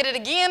I'm going to get it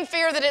again,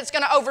 fear that it's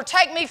going to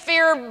overtake me,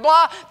 fear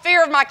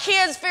of my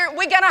kids, fear.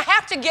 We're going to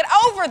have to get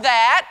over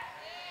that,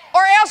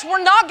 or else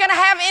we're not going to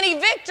have any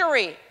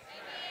victory.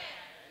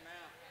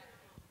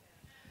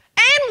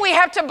 And we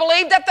have to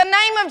believe that the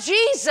name of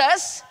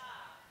Jesus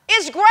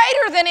is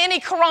greater than any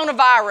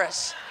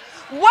coronavirus.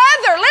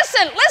 Weather,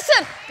 listen,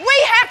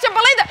 we have to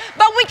believe that,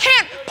 but we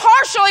can't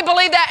partially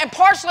believe that and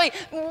partially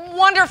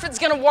wonder if it's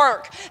going to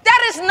work.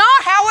 That is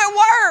not how it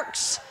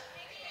works.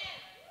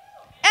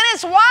 And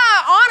it's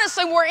why,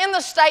 honestly, we're in the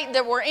state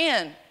that we're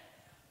in.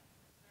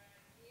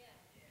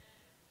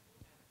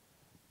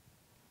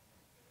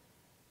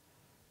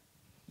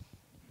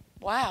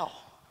 Wow.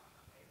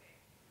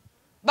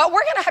 But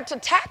we're going to have to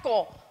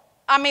tackle,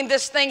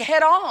 this thing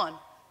head on.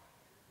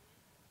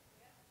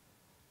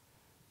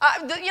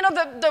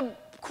 The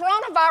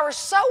coronavirus,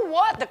 so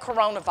what, the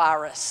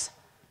coronavirus?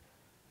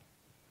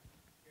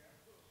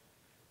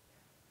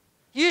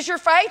 Use your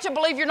faith to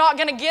believe you're not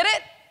going to get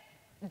it.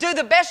 Do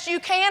the best you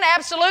can,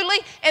 absolutely.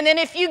 And then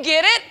if you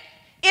get it,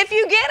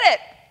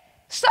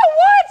 so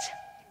what?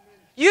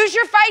 Use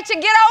your faith to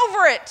get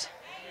over it.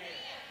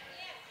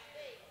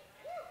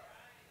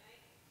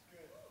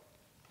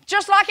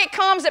 Just like it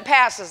comes, it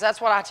passes.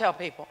 That's what I tell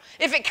people.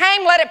 If it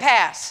came, let it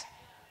pass.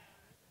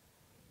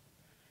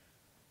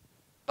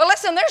 But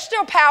listen, there's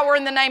still power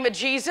in the name of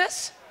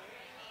Jesus.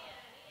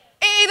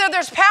 Either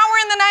there's power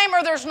in the name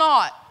or there's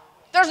not.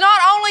 There's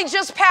not only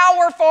just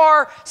power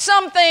for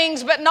some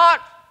things, but not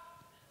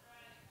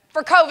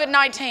for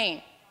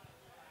COVID-19.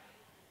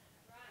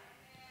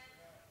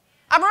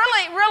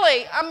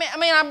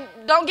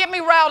 Don't get me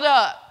riled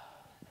up.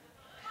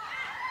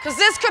 Because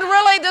this could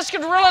really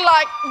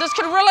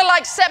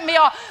set me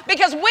off.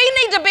 Because we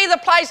need to be the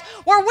place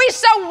where we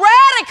so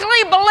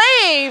radically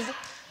believe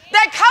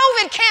that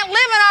COVID can't live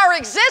in our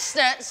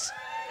existence,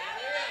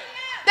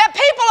 that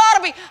people ought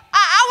to be,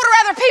 I would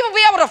rather people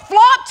be able to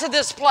flock to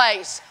this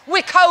place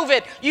with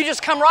COVID. You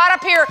just come right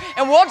up here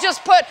and we'll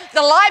just put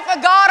the life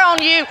of God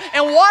on you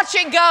and watch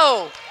it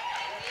go.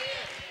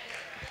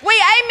 We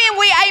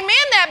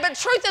amen that, but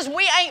truth is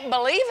we ain't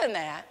believing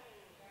that.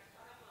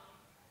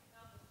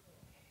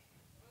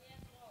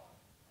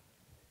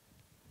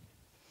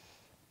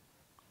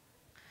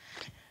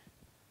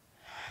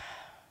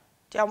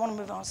 Do y'all want to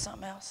move on to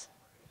something else?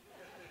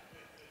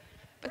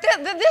 But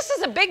this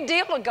is a big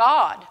deal to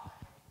God.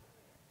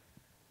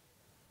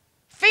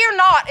 Fear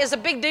not is a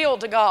big deal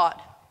to God.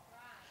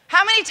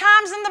 How many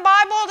times in the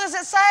Bible does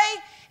it say,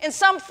 in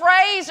some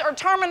phrase or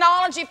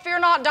terminology, fear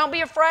not, don't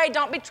be afraid,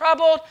 don't be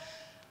troubled?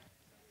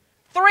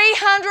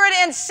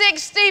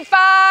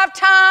 365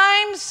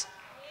 times.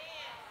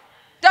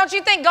 Don't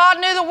you think God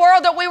knew the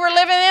world that we were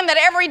living in, that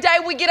every day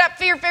we get up,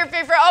 fear, fear,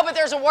 fear, fear. Oh, but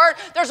there's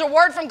a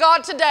word from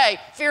God today.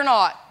 Fear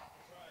not.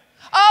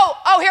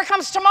 Oh, here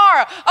comes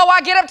tomorrow. Oh,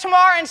 I get up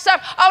tomorrow and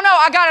stuff. Oh, no,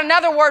 I got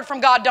another word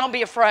from God. Don't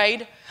be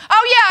afraid.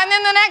 Oh, yeah, and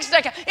then the next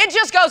day, it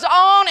just goes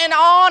on and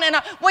on and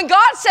on. When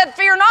God said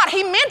fear not,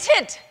 He meant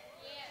it.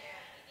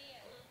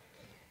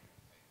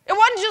 It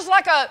wasn't just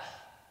like a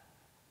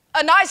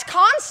nice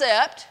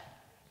concept.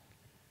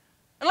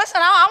 And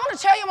listen, I want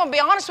to tell you, I'm going to be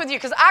honest with you,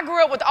 because I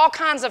grew up with all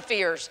kinds of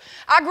fears.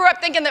 I grew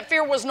up thinking that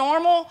fear was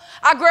normal.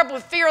 I grew up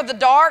with fear of the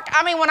dark.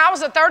 When I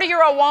was a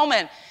 30-year-old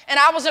woman and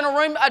I was in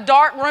a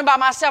dark room by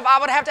myself, I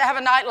would have to have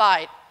a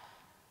nightlight.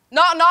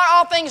 Not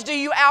all things do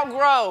you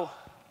outgrow.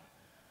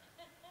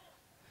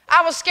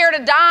 I was scared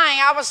of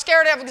dying. I was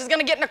scared I was going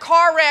to get in a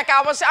car wreck.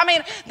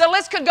 The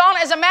list could go on.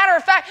 As a matter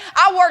of fact,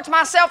 I worked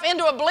myself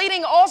into a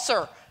bleeding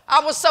ulcer. I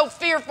was so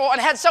fearful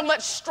and had so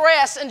much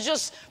stress and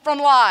just from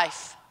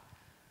life.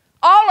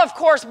 All, of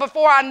course,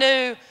 before I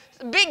knew,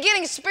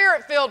 getting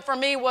Spirit-filled for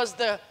me was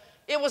the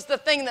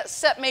thing that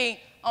set me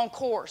on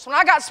course. When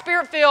I got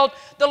Spirit-filled,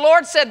 the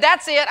Lord said,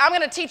 that's it. I'm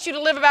going to teach you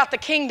to live about the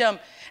kingdom.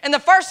 And the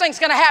first thing that's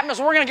going to happen is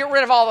we're going to get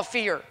rid of all the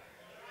fear. And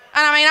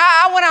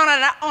I went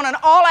on an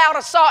all-out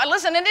assault. And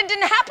listen, and it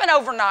didn't happen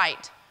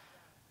overnight.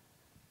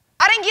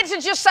 I didn't get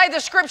to just say the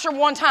scripture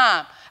one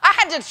time. I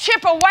had to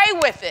chip away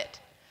with it.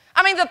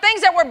 The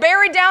things that were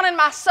buried down in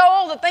my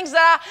soul, the things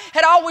that I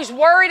had always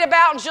worried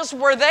about and just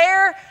were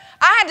there,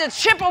 I had to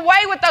chip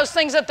away with those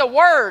things with the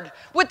Word,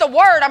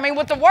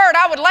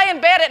 I would lay in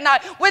bed at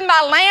night with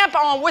my lamp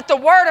on with the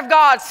Word of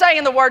God,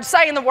 saying the Word,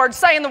 saying the Word,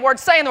 saying the Word,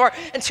 saying the Word,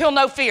 until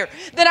no fear.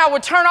 Then I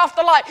would turn off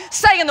the light,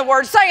 saying the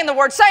Word, saying the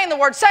Word, saying the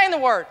Word, saying the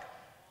Word,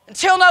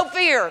 until no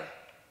fear.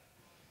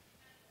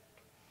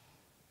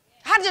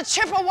 I had to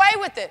chip away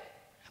with it.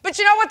 But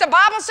you know what the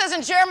Bible says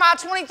in Jeremiah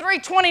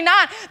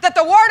 23:29, that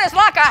the Word is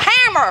like a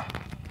hammer.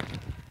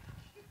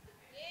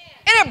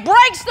 And it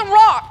breaks the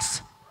rocks.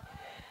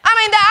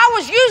 I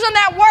was using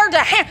that word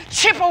to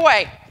chipping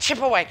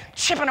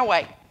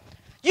away.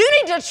 You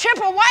need to chip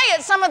away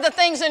at some of the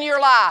things in your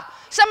life.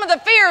 Some of the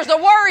fears, the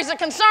worries, the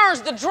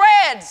concerns, the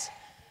dreads.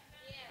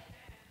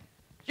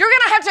 You're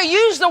going to have to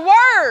use the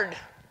Word.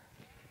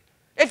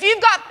 If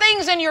you've got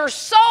things in your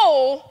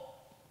soul,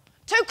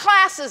 two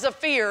classes of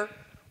fear.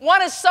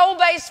 One is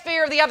soul-based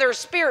fear, the other is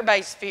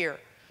spirit-based fear.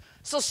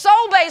 So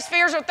soul-based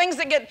fears are things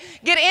that get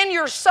in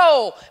your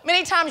soul.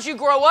 Many times you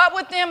grow up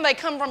with them. They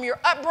come from your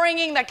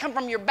upbringing. They come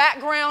from your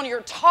background.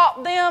 You're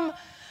taught them.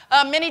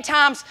 Many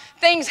times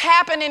things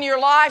happen in your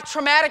life,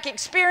 traumatic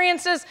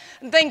experiences,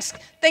 and things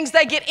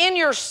they get in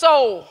your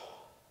soul.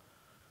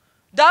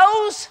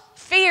 Those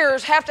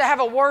fears have to have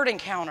a word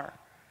encounter.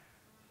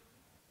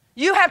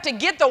 You have to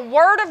get the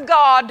Word of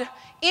God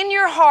in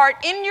your heart,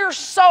 in your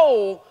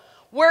soul,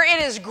 where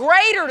it is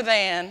greater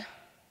than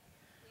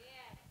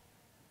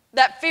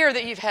that fear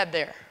that you've had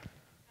there.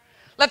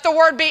 Let the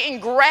Word be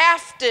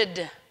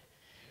engrafted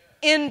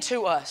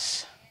into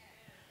us.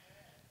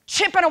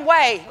 Chipping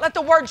away. Let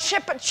the Word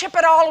chip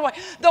it all away.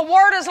 The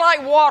Word is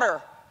like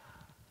water.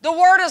 The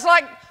Word is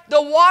like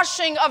the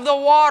washing of the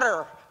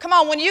water. Come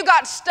on, when you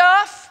got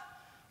stuff,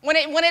 when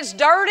it's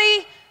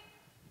dirty,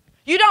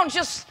 you don't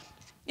just,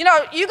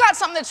 you got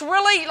something that's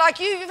really, like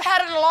you've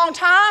had it a long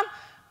time.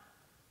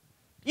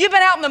 You've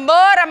been out in the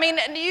mud. I mean,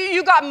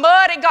 you got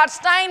mud, it got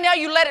stained. Now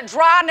you let it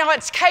dry. Now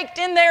it's caked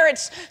in there.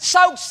 It's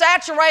soaked,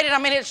 saturated. I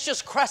mean, it's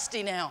just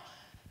crusty now.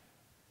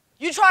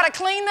 You try to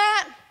clean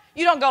that,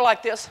 you don't go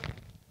like this.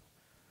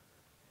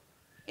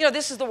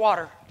 This is the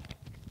water.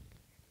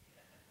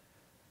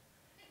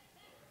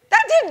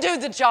 That didn't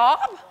do the job.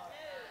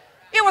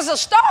 It was a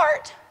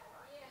start.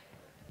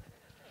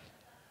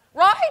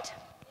 Right?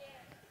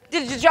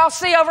 Did y'all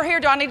see over here?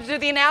 Do I need to do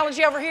the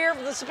analogy over here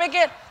for the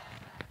spigot?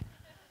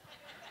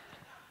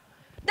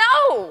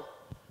 No.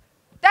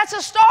 That's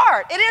a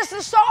start. It is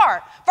the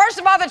start. First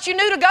of all, that you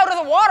knew to go to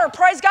the water,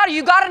 praise God,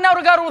 you got to know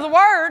to go to the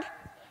Word.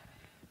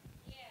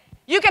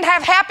 You can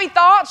have happy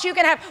thoughts. You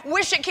can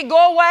wish it could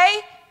go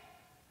away.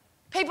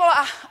 People,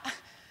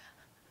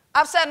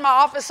 I've sat in my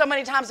office so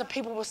many times and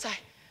people will say,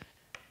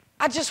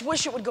 I just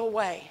wish it would go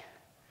away.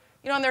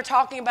 And they're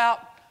talking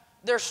about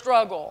their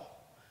struggle.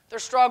 Their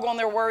struggle and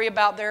their worry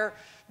about their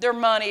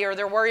money, or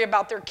their worry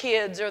about their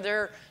kids, or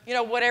their,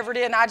 whatever it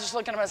is. And I just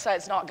look at them and say,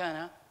 it's not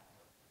gonna.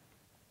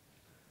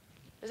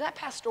 Is that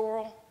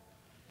pastoral?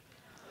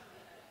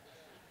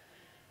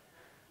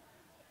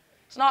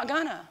 It's not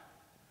gonna.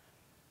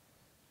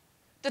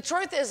 The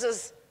truth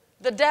is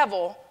the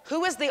devil,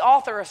 who is the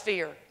author of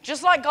fear,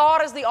 just like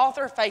God is the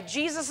author of faith,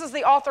 Jesus is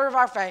the author of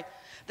our faith,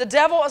 the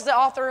devil is the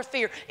author of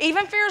fear.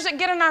 Even fears that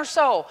get in our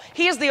soul,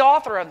 he is the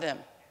author of them.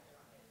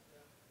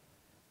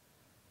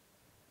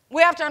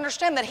 We have to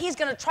understand that he's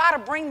going to try to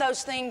bring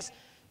those things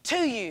to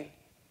you.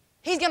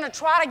 He's going to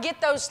try to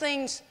get those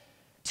things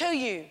to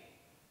you.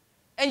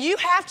 And you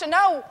have to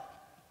know,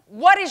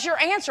 what is your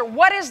answer?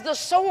 What is the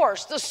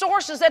source? The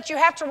source is that you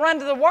have to run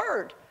to the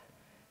Word.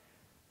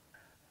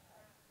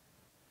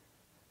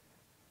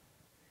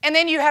 And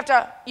then you have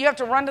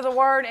to run to the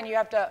Word, and you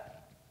have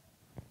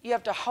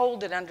to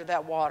hold it under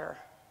that water.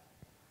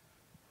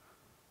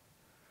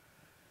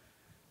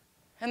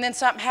 And then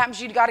something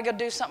happens, you've got to go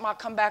do something, I'll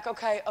come back,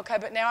 okay,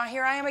 but now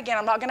here I am again.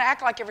 I'm not going to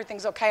act like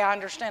everything's okay. I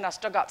understand I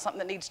still got something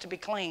that needs to be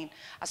clean.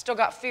 I still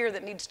got fear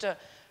that needs to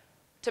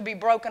be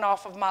broken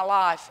off of my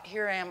life.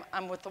 Here I am,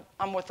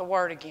 I'm with the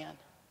Word again.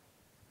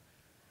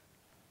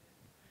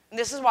 And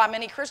this is why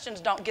many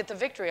Christians don't get the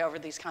victory over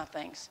these kind of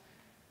things.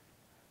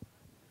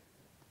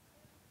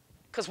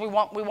 Because we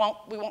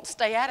won't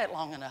stay at it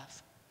long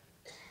enough.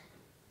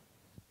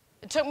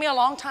 It took me a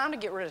long time to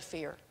get rid of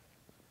fear.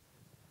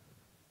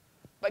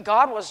 But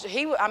God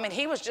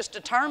he was just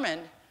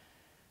determined.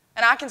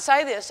 And I can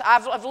say this,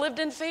 I've lived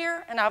in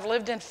fear and I've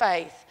lived in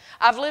faith.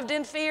 I've lived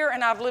in fear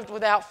and I've lived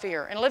without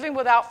fear. And living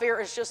without fear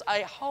is just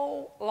a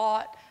whole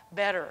lot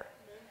better.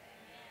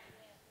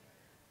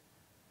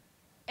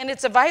 And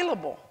it's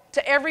available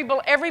to every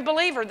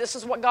believer. This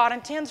is what God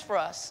intends for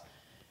us,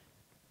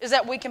 is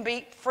that we can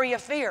be free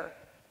of fear.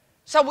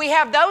 So we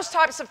have those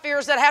types of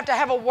fears that have to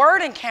have a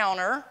word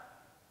encounter.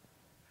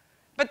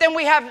 But then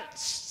we have,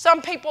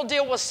 some people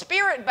deal with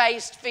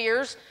spirit-based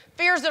fears,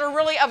 fears that are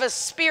really of a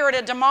spirit,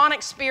 a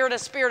demonic spirit, a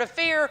spirit of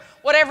fear,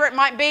 whatever it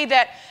might be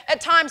that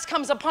at times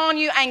comes upon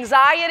you,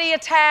 anxiety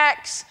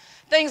attacks,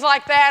 things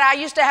like that. I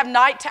used to have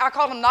I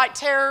call them night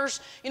terrors,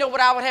 when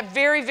I would have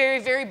very, very,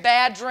 very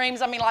bad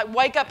dreams. I mean, like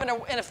wake up in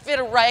a fit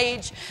of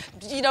rage,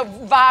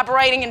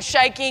 vibrating and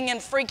shaking and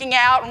freaking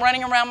out and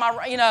running around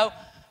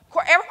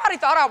Everybody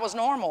thought I was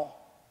normal.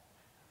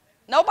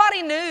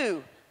 Nobody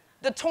knew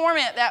the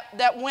torment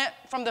that went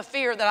from the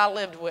fear that I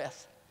lived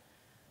with.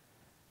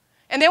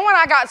 And then when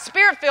I got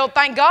Spirit-filled,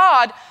 thank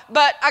God,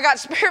 but I got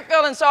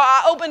Spirit-filled, and so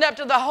I opened up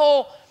to the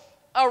whole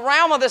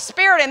realm of the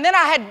Spirit, and then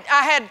I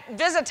had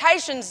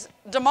visitations,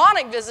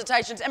 demonic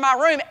visitations in my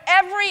room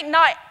every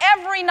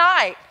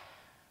night.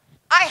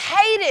 I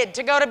hated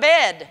to go to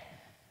bed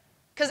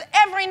because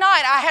every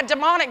night I had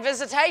demonic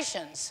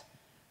visitations.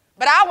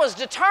 But I was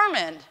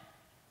determined.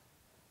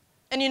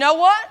 And you know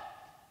what?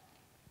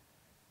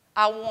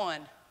 I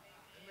won.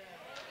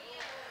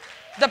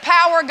 The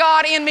power of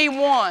God in me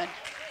won.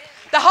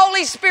 The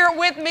Holy Spirit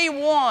with me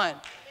won.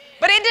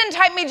 But it didn't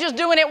take me just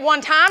doing it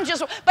one time,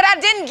 but I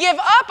didn't give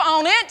up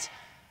on it.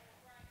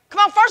 Come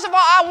on, first of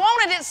all, I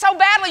wanted it so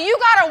badly. You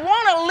got to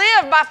want to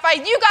live by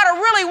faith. You got to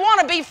really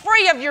want to be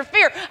free of your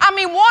fear. I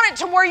mean, want it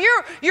to where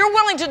you're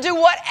willing to do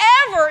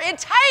whatever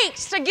it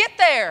takes to get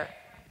there.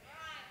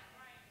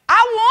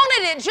 I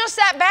wanted it just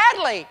that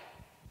badly.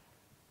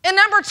 And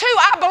number two,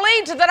 I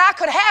believed that I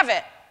could have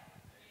it.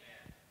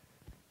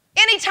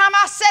 Anytime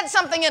I said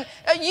something and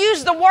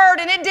used the word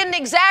and it didn't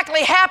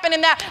exactly happen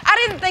in that, I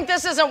didn't think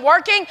this isn't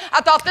working.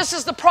 I thought this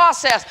is the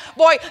process.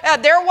 Boy,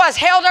 there it was,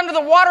 held under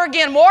the water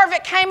again. More of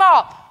it came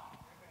off.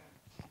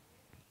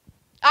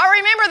 I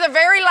remember the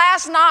very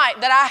last night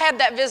that I had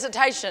that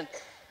visitation.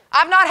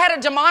 I've not had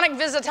a demonic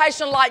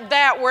visitation like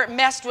that where it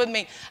messed with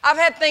me. I've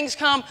had things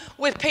come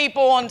with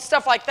people and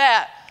stuff like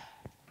that.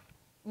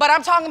 But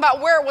I'm talking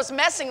about where it was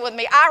messing with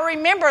me. I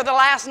remember the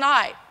last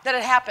night that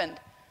it happened.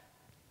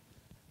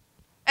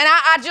 And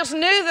I just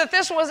knew that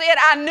this was it.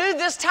 I knew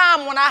this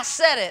time when I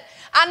said it.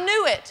 I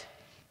knew it.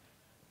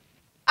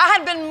 I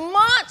had been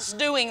months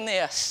doing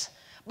this.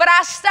 But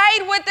I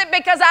stayed with it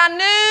because I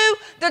knew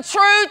the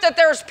truth that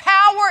there's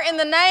power in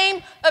the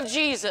name of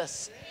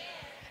Jesus.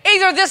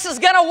 Either this is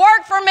going to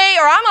work for me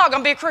or I'm not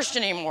going to be a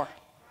Christian anymore.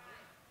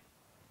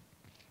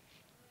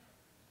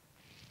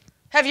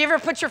 Have you ever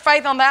put your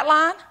faith on that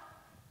line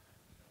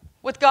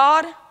with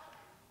God?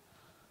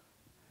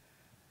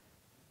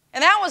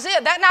 And that was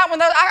it. That night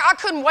when I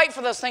couldn't wait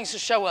for those things to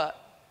show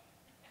up.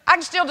 I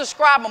can still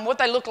describe them, what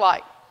they look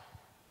like.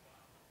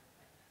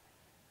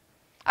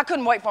 I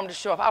couldn't wait for them to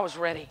show up. I was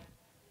ready.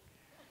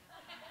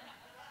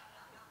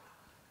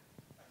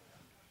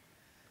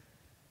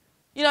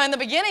 You know, in the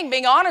beginning,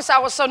 being honest, I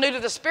was so new to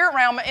the spirit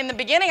realm. In the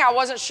beginning, I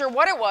wasn't sure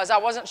what it was. I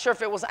wasn't sure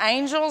if it was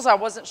angels. I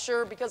wasn't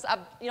sure because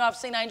I've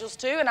seen angels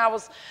too.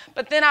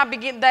 But then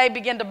they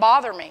began to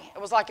bother me. It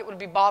was like it would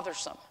be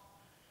bothersome,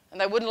 and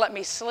they wouldn't let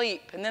me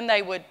sleep. And then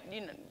they would,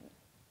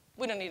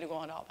 we don't need to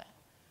go into all that.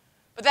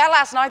 But that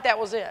last night, that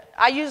was it.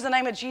 I used the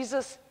name of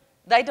Jesus.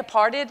 They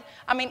departed.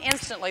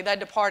 Instantly they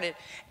departed.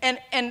 And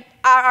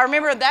I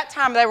remember at that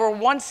time they were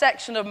one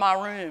section of my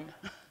room.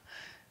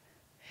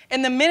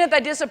 And the minute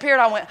they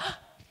disappeared, I went,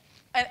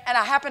 and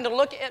I happened to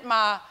look at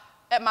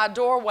my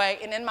doorway,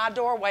 and in my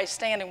doorway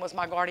standing was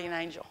my guardian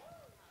angel.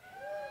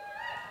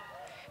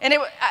 And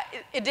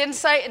it didn't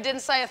say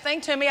a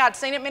thing to me. I'd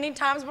seen it many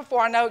times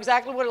before. I know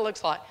exactly what it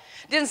looks like.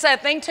 It didn't say a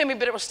thing to me,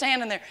 but it was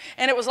standing there.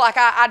 And it was like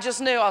I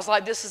just knew. I was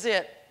like, this is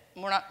it.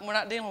 We're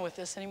not dealing with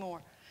this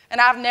anymore.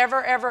 And I've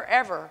never, ever,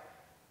 ever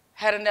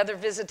had another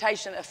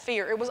visitation of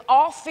fear. It was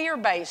all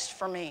fear-based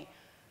for me.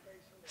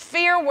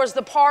 Fear was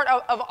the part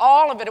of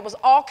all of it. It was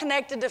all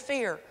connected to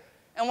fear.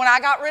 And when I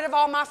got rid of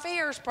all my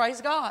fears, praise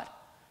God.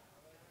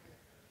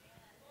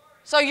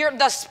 So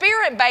the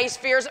spirit-based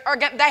fears,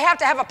 they have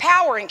to have a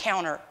power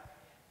encounter.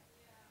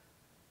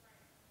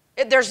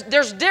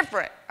 There's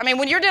different.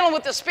 When you're dealing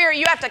with the spirit,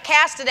 you have to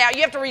cast it out.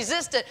 You have to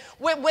resist it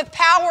with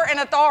power and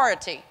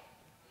authority.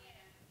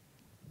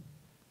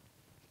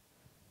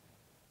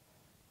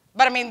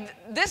 But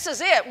this is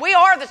it. We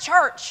are the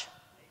church.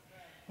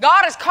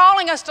 God is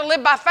calling us to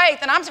live by faith,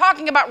 and I'm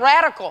talking about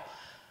radical.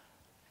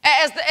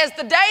 As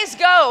the days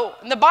go,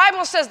 the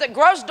Bible says that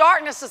gross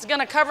darkness is going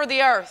to cover the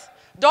earth.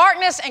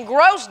 Darkness and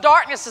gross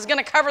darkness is going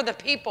to cover the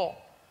people.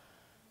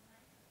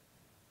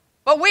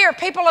 But we are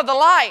people of the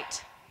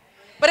light.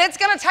 But it's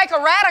going to take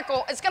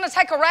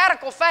a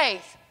radical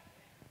faith.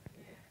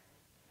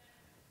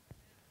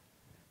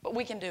 But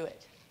we can do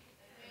it.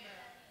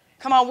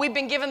 Come on, we've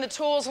been given the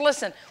tools.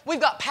 Listen, we've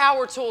got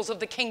power tools of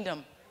the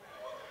kingdom.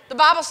 The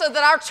Bible says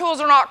that our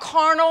tools are not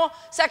carnal.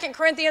 2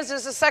 Corinthians,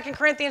 this is 2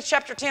 Corinthians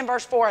chapter 10,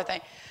 verse 4, I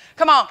think.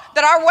 Come on,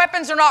 that our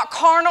weapons are not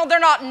carnal, they're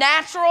not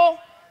natural,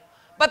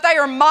 but they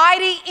are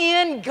mighty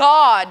in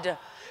God.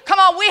 Come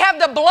on, we have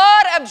the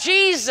blood of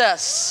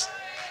Jesus.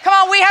 Come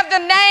on, we have the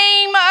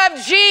name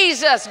of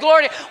Jesus.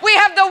 Glory. We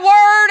have the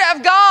Word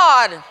of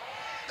God.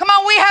 Come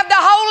on, we have the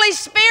Holy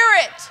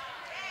Spirit.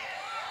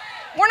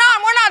 We're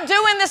not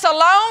doing this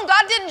alone.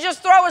 God didn't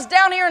just throw us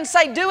down here and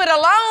say, do it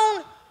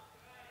alone.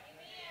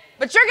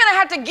 But you're going to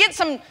have to get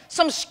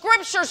some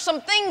scriptures, some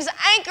things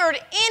anchored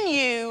in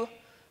you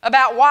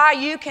about why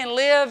you can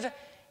live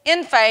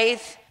in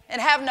faith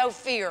and have no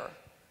fear.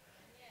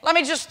 Let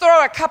me just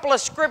throw a couple of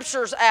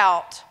scriptures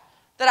out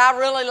that I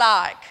really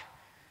like.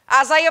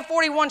 Isaiah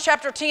 41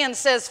 chapter 10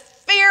 says,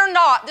 fear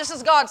not. This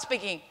is God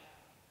speaking.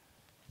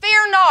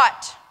 Fear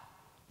not,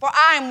 for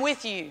I am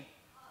with you.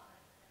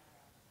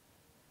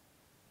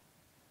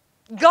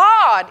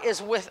 God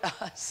is with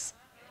us.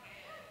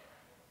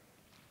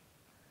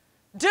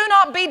 Do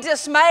not be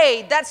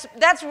dismayed.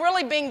 That's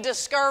really being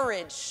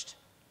discouraged.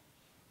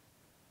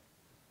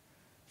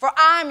 For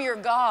I am your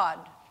God.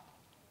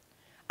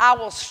 I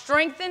will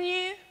strengthen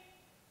you.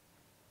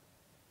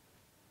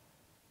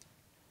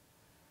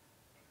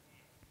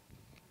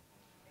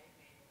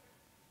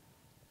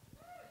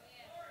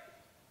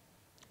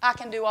 I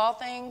can do all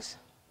things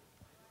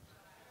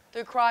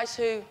through Christ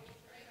who?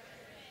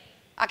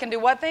 I can do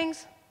what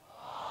things?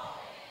 All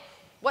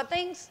things. What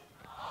things?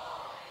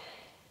 All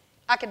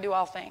things. I can do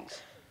all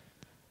things.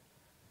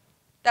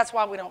 That's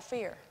why we don't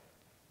fear.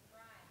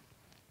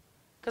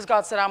 Because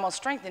God said, I'm going to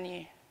strengthen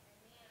you.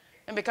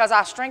 And because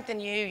I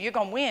strengthen you, you're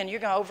going to win. You're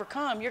going to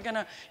overcome. You're going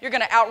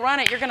to outrun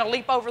it. You're going to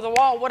leap over the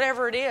wall,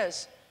 whatever it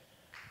is.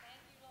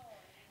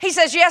 He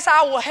says, yes,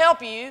 I will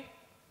help you.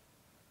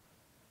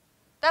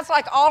 That's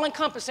like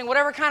all-encompassing,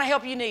 whatever kind of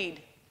help you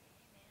need.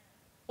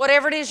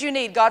 Whatever it is you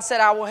need, God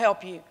said, I will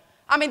help you.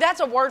 I mean, that's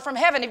a word from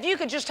heaven. If you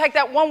could just take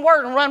that one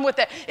word and run with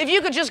it. If you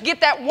could just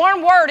get that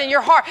one word in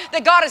your heart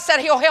that God has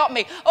said He'll help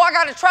me. Oh, I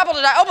got in trouble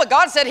today. Oh, but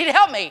God said He'd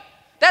help me.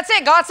 That's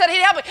it. God said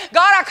He'd help me.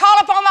 God, I call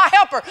upon thy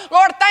helper.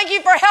 Lord, thank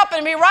you for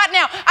helping me right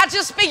now. I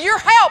just speak your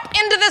help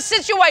into this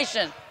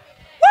situation.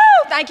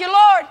 Woo! Thank you,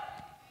 Lord.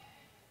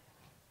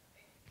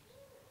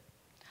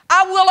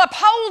 I will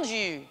uphold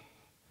you.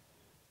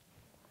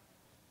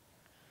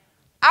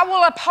 I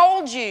will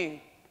uphold you.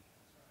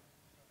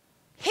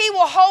 He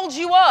will hold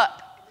you up.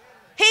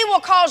 He will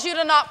cause you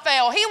to not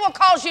fail. He will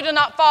cause you to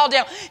not fall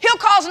down. He'll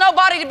cause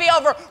nobody to be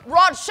over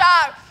rod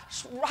shy.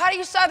 How do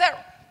you say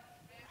that?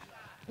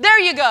 There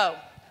you go.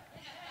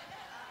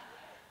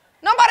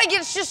 Nobody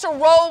gets just to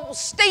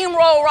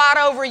steamroll right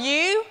over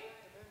you.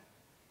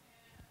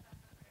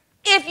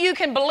 If you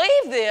can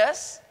believe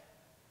this,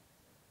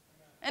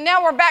 and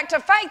now we're back to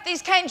faith.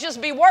 These can't just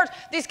be words.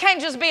 These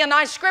can't just be a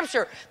nice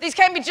scripture. These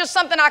can't be just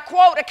something I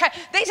quote.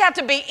 These have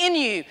to be in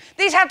you.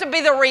 These have to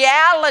be the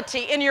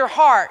reality in your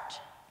heart.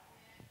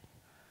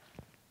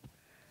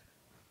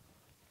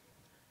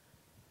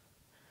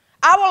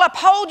 I will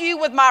uphold you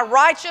with my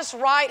righteous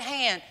right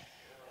hand.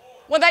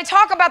 When they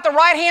talk about the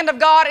right hand of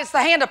God, it's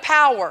the hand of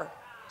power.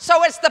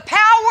 So it's the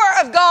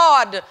power of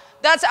God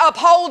that's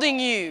upholding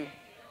you.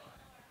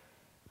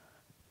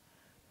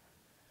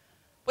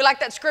 We like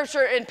that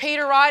scripture in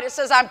Peter, right? It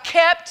says, I'm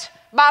kept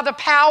by the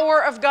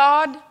power of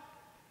God.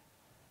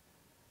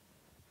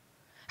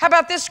 How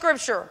about this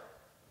scripture?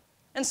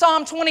 In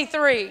Psalm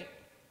 23,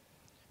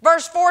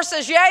 verse 4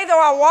 says, yea,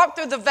 though I walk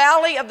through the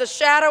valley of the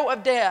shadow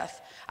of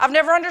death. I've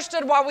never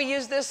understood why we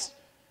use this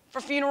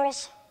for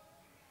funerals.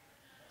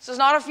 This is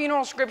not a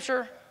funeral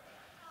scripture.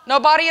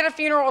 Nobody at a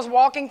funeral is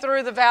walking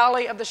through the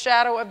valley of the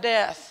shadow of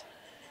death.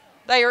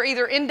 They are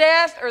either in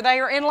death or they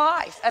are in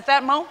life at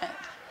that moment.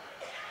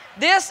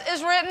 This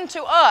is written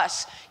to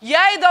us.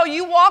 Yea, though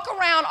you walk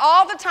around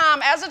all the time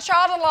as a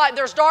child of light,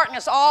 there's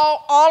darkness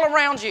all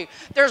around you.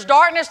 There's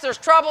darkness, there's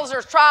troubles,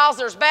 there's trials,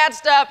 there's bad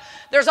stuff.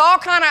 There's all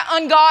kind of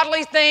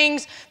ungodly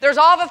things. There's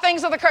all the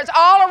things of the curse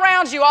all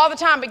around you all the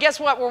time. But guess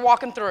what? We're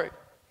walking through.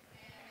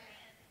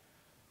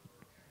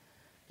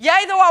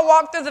 Yea, though I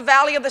walk through the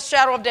valley of the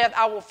shadow of death,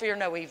 I will fear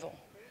no evil.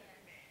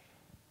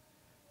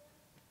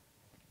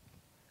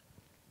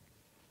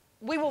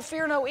 We will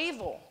fear no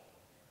evil.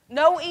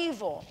 No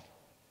evil.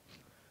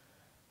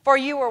 For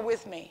you are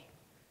with me.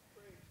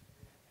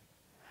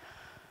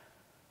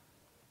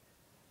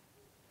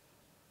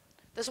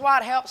 This is why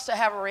it helps to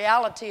have a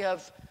reality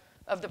of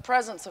the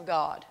presence of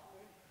God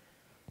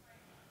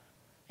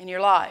in your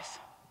life.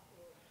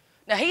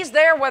 Now, He's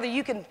there whether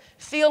you can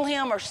feel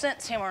Him or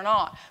sense Him or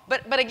not.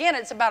 But again,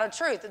 it's about a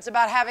truth. It's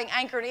about having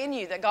anchored in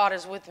you that God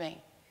is with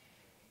me.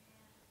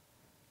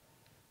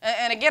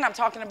 And again, I'm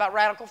talking about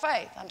radical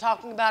faith. I'm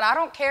talking about I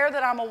don't care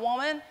that I'm a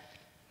woman.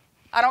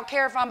 I don't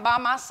care if I'm by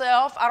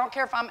myself. I don't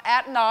care if I'm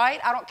at night.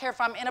 I don't care if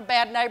I'm in a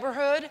bad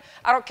neighborhood.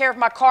 I don't care if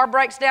my car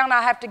breaks down and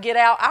I have to get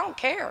out. I don't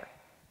care.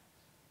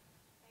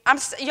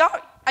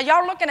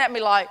 Y'all looking at me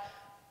like,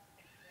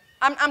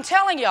 I'm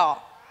telling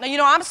y'all. Now, you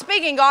know, I'm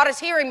speaking. God is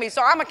hearing me,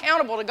 so I'm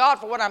accountable to God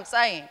for what I'm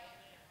saying.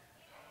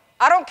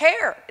 I don't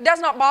care. It does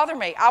not bother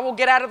me. I will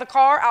get out of the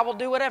car. I will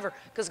do whatever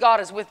because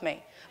God is with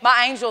me.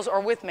 My angels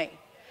are with me.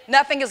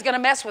 Nothing is going to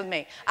mess with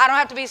me. I don't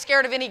have to be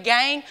scared of any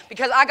gang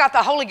because I got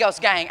the Holy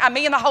Ghost gang.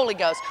 Me and the Holy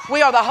Ghost.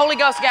 We are the Holy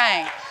Ghost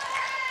gang.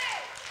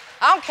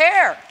 I don't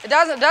care. It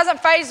doesn't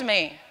faze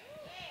me.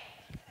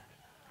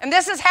 And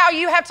this is how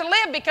you have to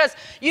live because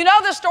you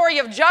know the story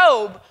of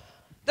Job.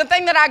 The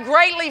thing that I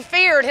greatly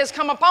feared has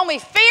come upon me.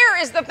 Fear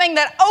is the thing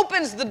that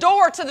opens the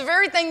door to the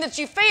very thing that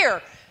you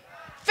fear.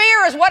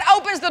 Fear is what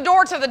opens the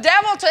door to the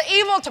devil, to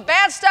evil, to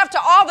bad stuff, to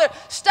all the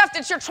stuff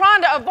that you're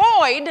trying to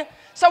avoid.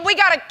 So we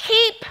got to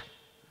keep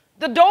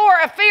the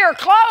door of fear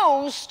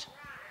closed.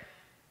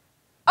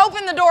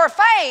 Open the door of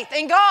faith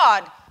in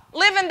God.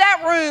 Live in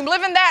that room.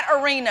 Live in that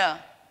arena.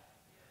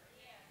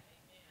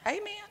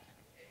 Amen.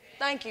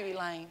 Thank you,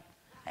 Elaine.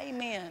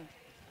 Amen.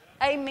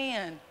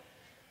 Amen.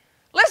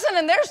 Listen,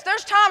 and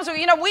there's times where,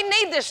 you know, we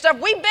need this stuff.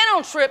 We've been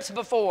on trips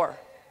before.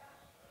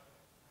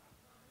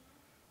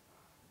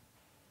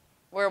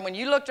 Where when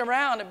you looked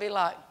around, it'd be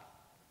like,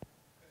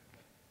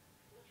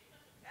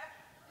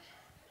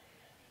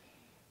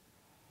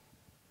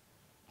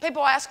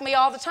 people ask me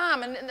all the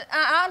time, and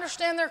I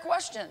understand their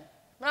question,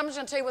 but I'm just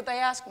going to tell you what they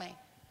ask me.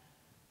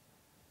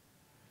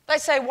 They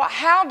say, well,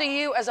 how do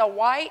you, as a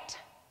white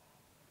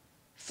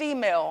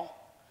female,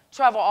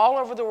 travel all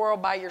over the world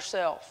by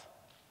yourself?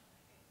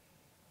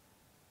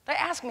 They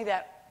ask me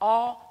that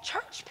all,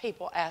 church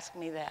people ask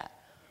me that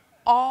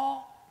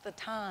all the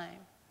time.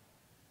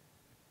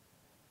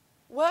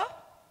 Well,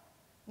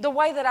 the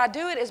way that I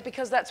do it is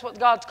because that's what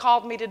God's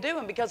called me to do,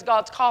 and because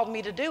God's called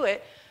me to do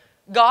it,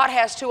 God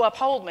has to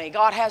uphold me.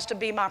 God has to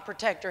be my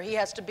protector. He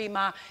has to be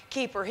my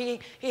keeper. He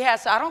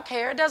has to, I don't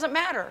care. It doesn't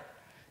matter.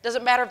 It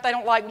doesn't matter if they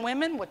don't like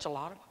women, which a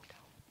lot of them don't.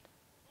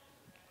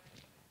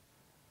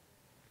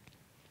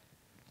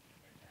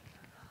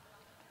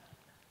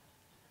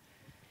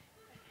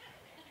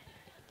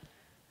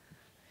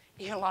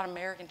 Even a lot of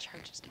American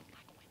churches don't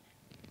like women.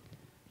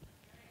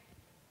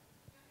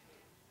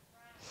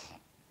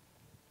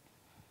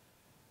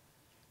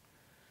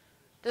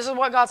 This is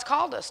what God's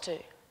called us to.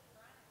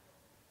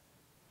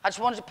 I just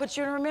wanted to put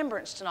you in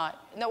remembrance tonight.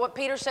 You know what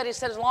Peter said? He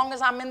said, as long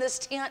as I'm in this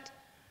tent,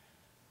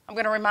 I'm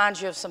going to remind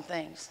you of some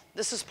things.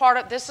 This is part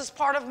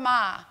of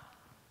my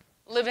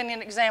living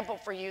an example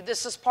for you.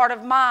 This is part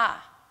of my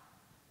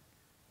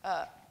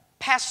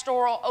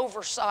pastoral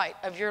oversight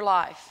of your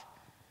life.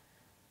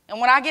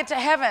 And when I get to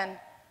heaven,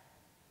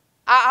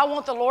 I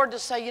want the Lord to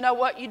say, you know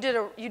what? You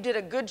did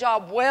a good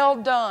job.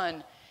 Well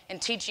done in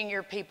teaching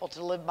your people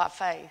to live by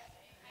faith.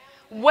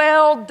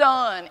 Well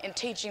done in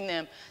teaching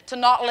them to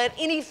not let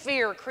any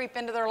fear creep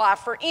into their life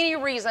for any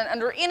reason,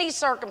 under any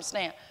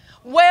circumstance.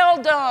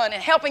 Well done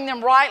in helping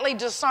them rightly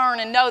discern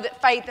and know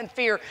that faith and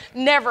fear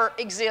never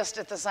exist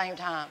at the same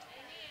time.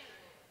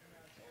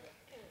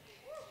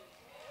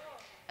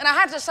 And I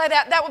have to say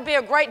that would be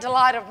a great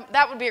delight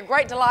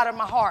of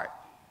my heart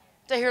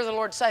to hear the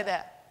Lord say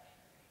that.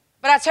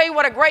 But I tell you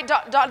what, a great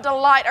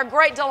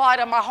delight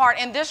of my heart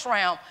in this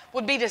realm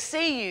would be to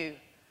see you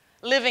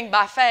living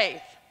by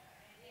faith.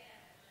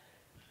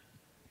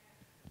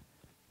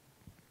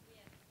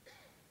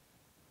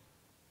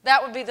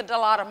 That would be the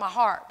delight of my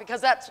heart, because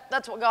that's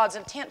what God's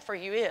intent for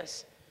you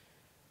is.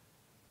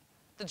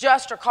 The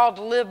just are called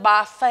to live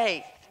by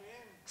faith,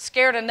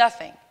 scared of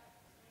nothing.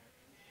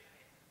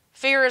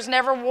 Fear is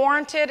never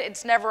warranted.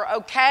 It's never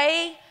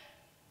okay.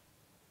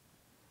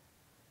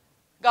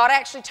 God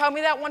actually told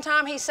me that one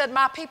time. He said,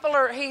 my people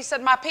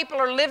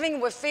are living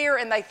with fear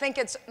and they think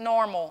it's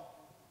normal.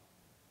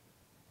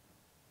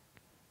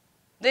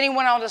 Then he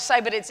went on to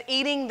say, but it's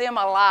eating them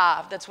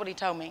alive. That's what he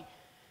told me.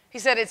 He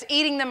said, it's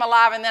eating them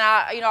alive. And then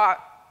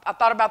I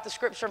thought about the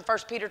scripture in 1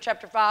 Peter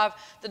chapter 5.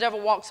 The devil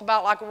walks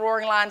about like a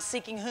roaring lion,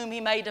 seeking whom he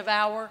may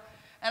devour.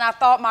 And I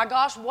thought, my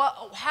gosh,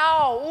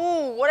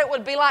 what it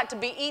would be like to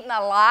be eaten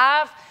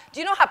alive. Do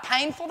you know how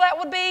painful that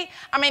would be?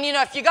 I mean,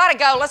 if you got to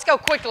go, let's go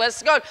quickly.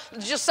 Let's go,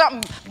 just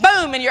something,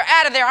 boom, and you're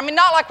out of there. I mean,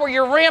 not like where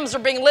your rims are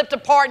being ripped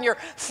apart and your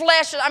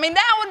flesh. I mean,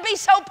 that would be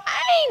so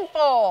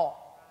painful.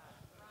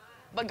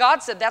 But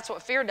God said that's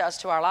what fear does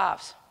to our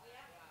lives.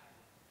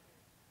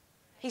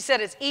 He said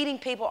it's eating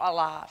people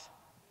alive.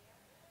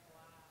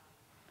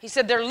 He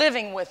said they're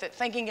living with it,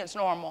 thinking it's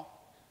normal.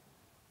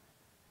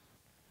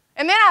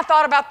 And then I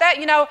thought about that,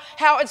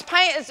 how it's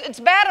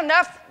bad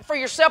enough for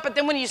yourself, but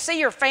then when you see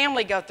your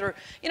family go through,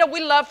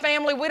 we love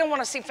family. We don't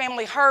want to see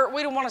family hurt.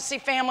 We don't want to see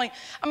family.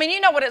 I mean,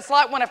 you know what it's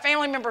like when a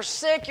family member's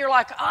sick. You're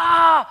like,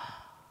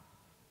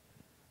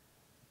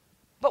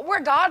 But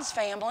we're God's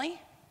family.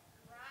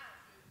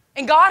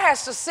 And God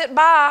has to sit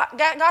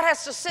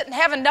in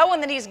heaven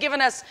knowing that he's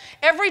given us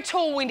every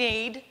tool we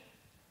need.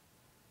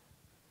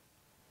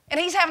 And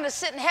he's having to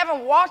sit in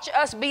heaven, watch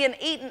us being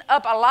eaten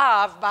up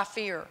alive by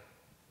fear.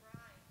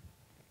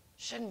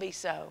 Shouldn't be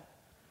so.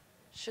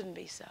 Shouldn't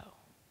be so.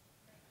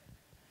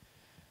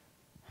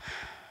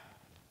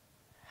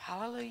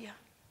 Hallelujah.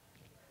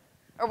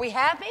 Are we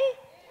happy?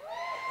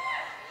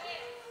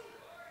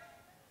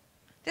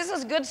 This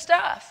is good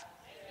stuff.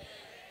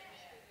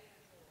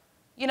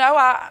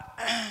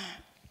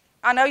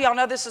 I know y'all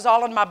know this is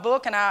all in my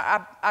book, and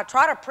I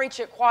try to preach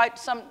it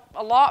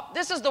a lot.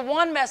 This is the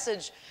one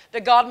message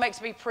that God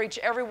makes me preach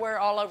everywhere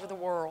all over the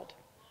world.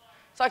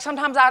 It's like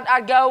sometimes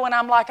I go and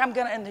I'm like,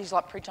 and he's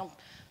like, preach on.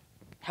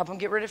 Help them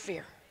get rid of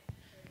fear.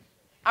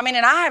 I mean,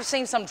 and I have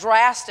seen some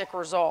drastic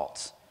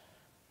results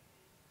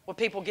with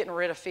people getting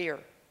rid of fear.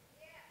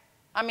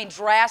 I mean,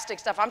 drastic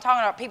stuff. I'm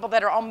talking about people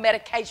that are on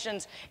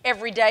medications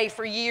every day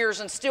for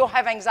years and still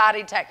have anxiety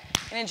attacks,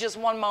 and in just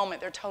one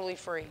moment, they're totally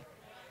free.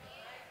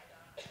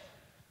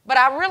 But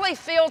I really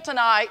feel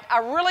tonight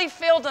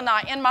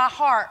in my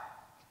heart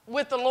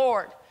with the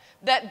Lord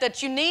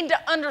that you need to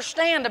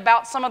understand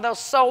about some of those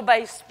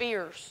soul-based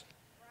fears.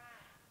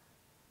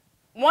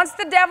 Once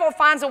the devil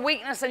finds a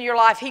weakness in your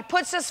life, he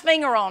puts his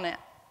finger on it.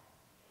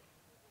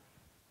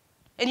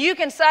 And you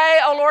can say,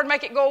 oh, Lord,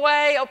 make it go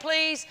away. Oh,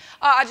 please,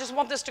 I just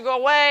want this to go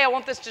away. I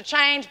want this to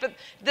change. But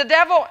the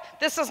devil,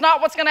 this is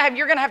not what's going to happen.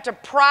 You're going to have to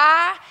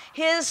pry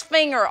his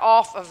finger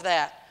off of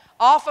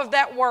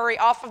that worry,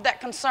 off of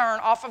that concern,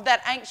 off of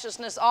that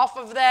anxiousness, off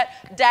of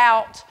that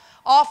doubt,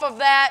 off of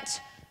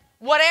that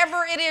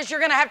whatever it is.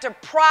 You're going to have to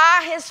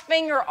pry his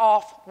finger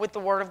off with the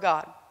Word of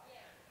God.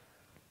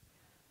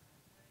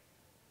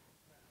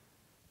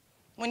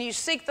 When you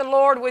seek the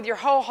Lord with your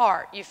whole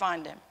heart, you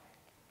find him.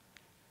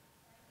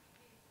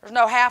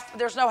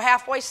 There's no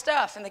halfway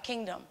stuff in the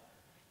kingdom.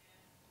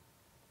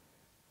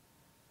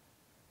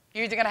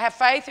 You're either going to have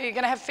faith or you're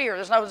going to have fear.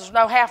 There's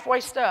no halfway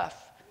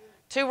stuff.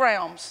 Two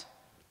realms.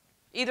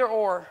 Either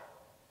or.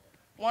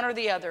 One or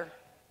the other.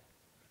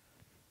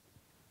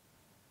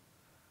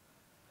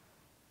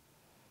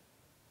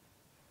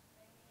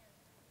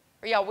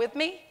 Are y'all with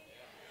me?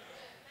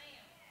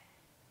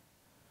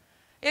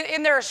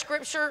 Isn't there a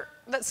scripture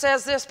that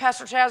says this?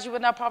 Pastor Chaz, you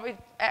would know probably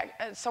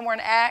somewhere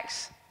in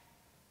Acts.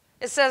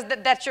 It says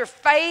that your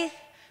faith,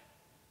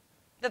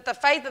 that the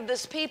faith of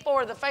this people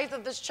or the faith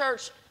of this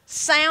church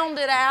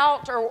sounded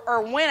out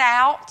or went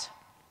out.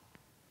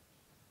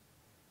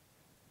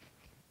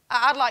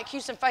 I'd like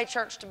Houston Faith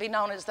Church to be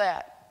known as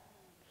that.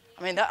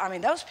 I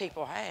mean, those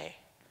people, hey.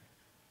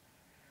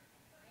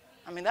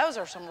 I mean, those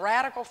are some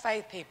radical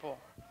faith people.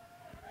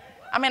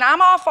 I mean,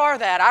 I'm all for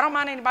that. I don't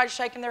mind anybody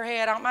shaking their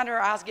head. I don't mind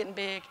their eyes getting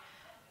big.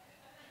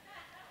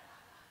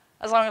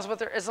 As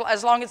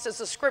long as it's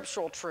a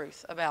scriptural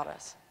truth about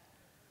us.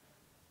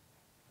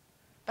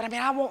 But I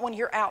mean, I want when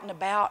you're out and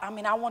about, I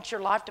mean, I want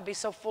your life to be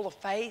so full of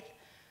faith.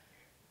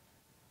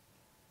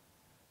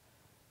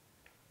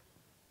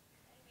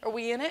 Are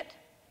we in it?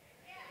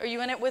 Are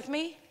you in it with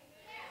me?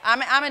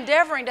 I'm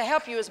endeavoring to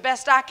help you as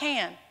best I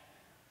can.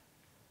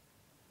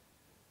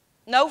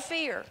 No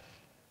fear.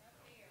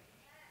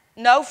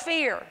 No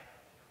fear.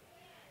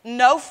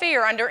 No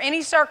fear under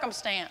any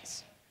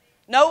circumstance.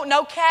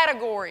 No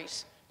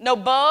categories. No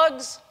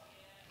bugs.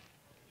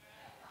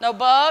 No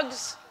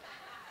bugs.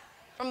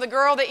 From the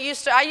girl that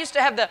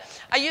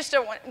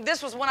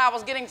this was when I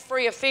was getting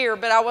free of fear,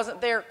 but I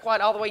wasn't there quite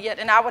all the way yet.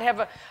 And I would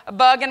have a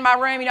bug in my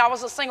room. You know, I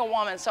was a single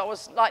woman, so it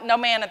was like no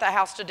man at the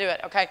house to do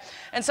it, okay?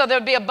 And so there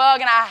would be a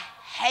bug, and I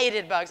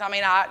hated bugs. I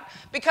mean,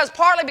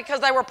 partly because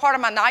they were part of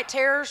my night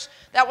terrors.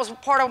 That was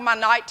part of my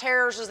night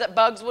terrors, is that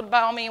bugs would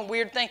bite me and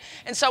weird things.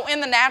 And so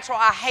in the natural,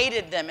 I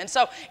hated them. And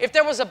so if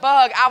there was a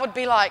bug, I would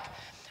be like,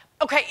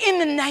 okay, in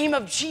the name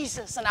of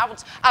Jesus. And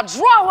I'd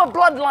draw a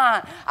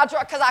bloodline.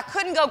 Because I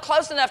couldn't go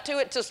close enough to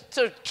it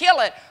to kill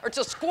it or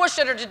to squish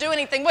it or to do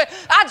anything with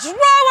it. I'd draw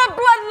a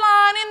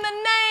bloodline in the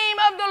name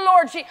of the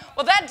Lord.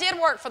 Well, that did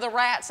work for the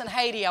rats in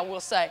Haiti, I will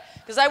say,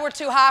 because they were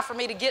too high for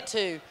me to get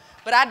to.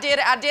 But I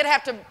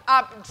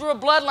drew a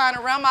bloodline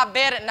around my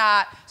bed at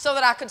night so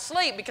that I could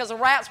sleep, because the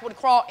rats would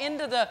crawl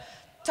into the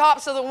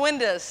tops of the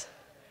windows.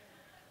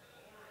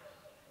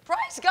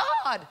 Praise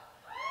God.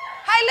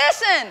 Hey,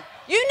 listen,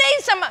 you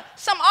need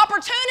some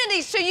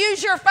opportunities to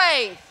use your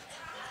faith.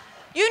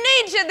 You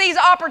need these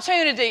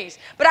opportunities.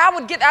 But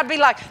I'd be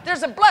like,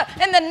 there's a blood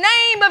in the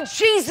name of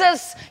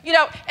Jesus, you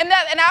know, and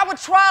I would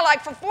try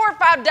like for 4 or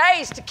 5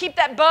 days to keep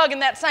that bug in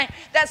that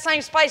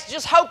same space,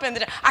 just hoping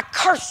that I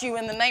curse you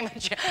in the name of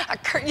Jesus.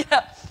 You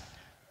know.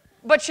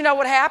 But you know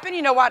what happened?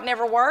 You know why it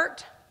never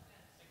worked?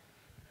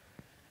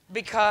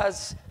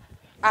 Because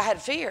I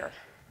had fear.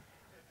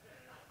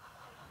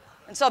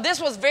 And so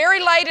this was very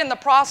late in the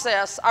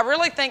process. I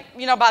really think,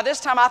 you know, by this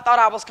time I thought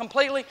I was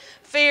completely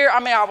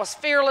I was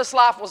fearless.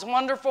 Life was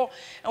wonderful.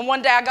 And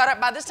one day I got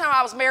up. By this time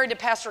I was married to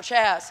Pastor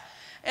Chaz.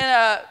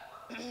 And,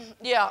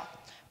 yeah.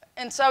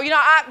 And so, you know,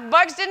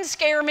 bugs didn't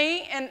scare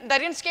me, and they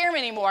didn't scare me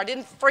anymore. I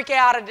didn't freak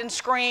out. I didn't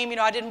scream. You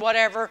know, I didn't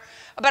whatever.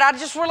 But I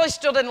just really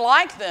still didn't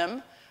like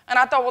them. And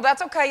I thought, well,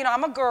 that's okay. You know,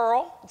 I'm a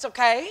girl. It's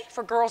okay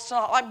for girls to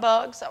not like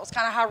bugs. That was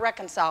kind of how I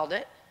reconciled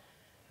it.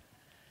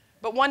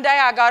 But one day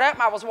I got up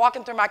and I was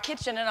walking through my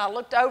kitchen, and I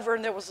looked over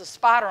and there was a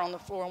spider on the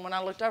floor. And when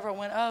I looked over, I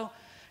went, oh,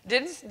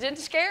 didn't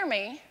scare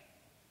me.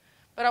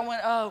 But I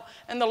went, oh.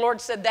 And the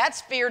Lord said,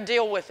 that's fear,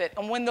 deal with it.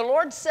 And when the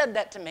Lord said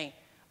that to me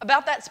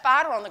about that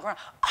spider on the ground,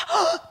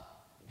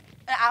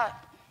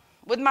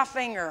 with my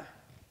finger.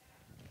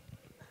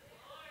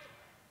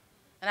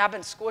 And I've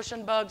been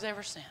squishing bugs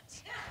ever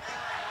since.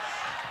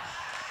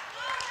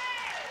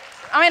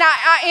 I mean,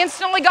 I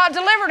instantly got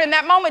delivered in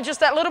that moment, just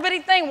that little bitty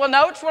thing. Well,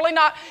 no, it's really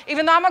not.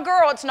 Even though I'm a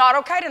girl, it's not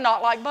okay to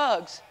not like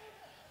bugs.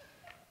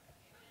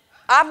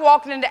 I've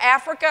walked into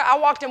Africa. I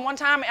walked in one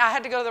time, I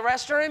had to go to the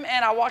restroom,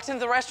 and I walked into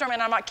the restroom,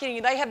 and I'm not kidding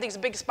you. They have these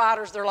big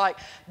spiders. They're like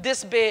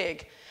this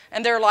big,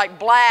 and they're like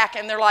black,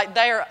 and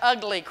they are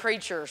ugly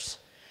creatures.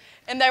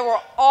 And they were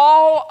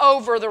all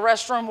over the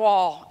restroom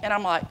wall. And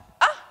I'm like,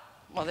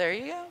 well, there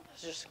you go.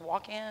 Just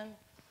walk in.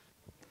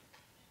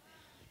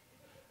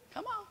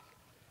 Come on.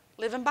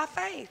 Living by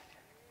faith.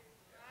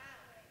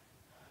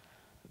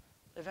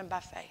 Living by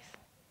faith.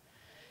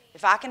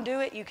 If I can do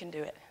it, you can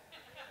do it.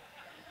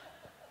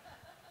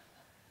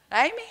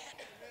 Amen.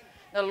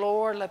 The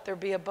Lord, let there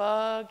be a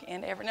bug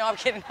in every... No, I'm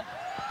kidding.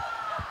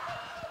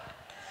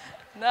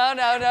 No.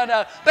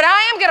 But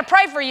I am going to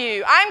pray for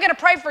you. I am going to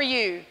pray for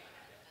you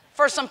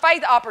for some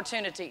faith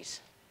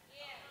opportunities.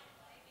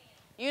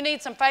 You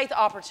need some faith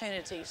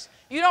opportunities.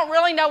 You don't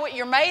really know what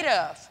you're made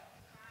of.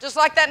 Just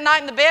like that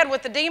night in the bed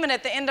with the demon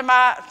at the end of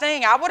my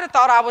thing. I would have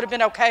thought I would have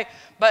been okay,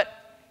 but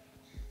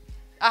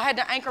I had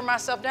to anchor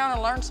myself down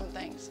and learn some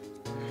things.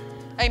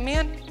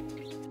 Amen.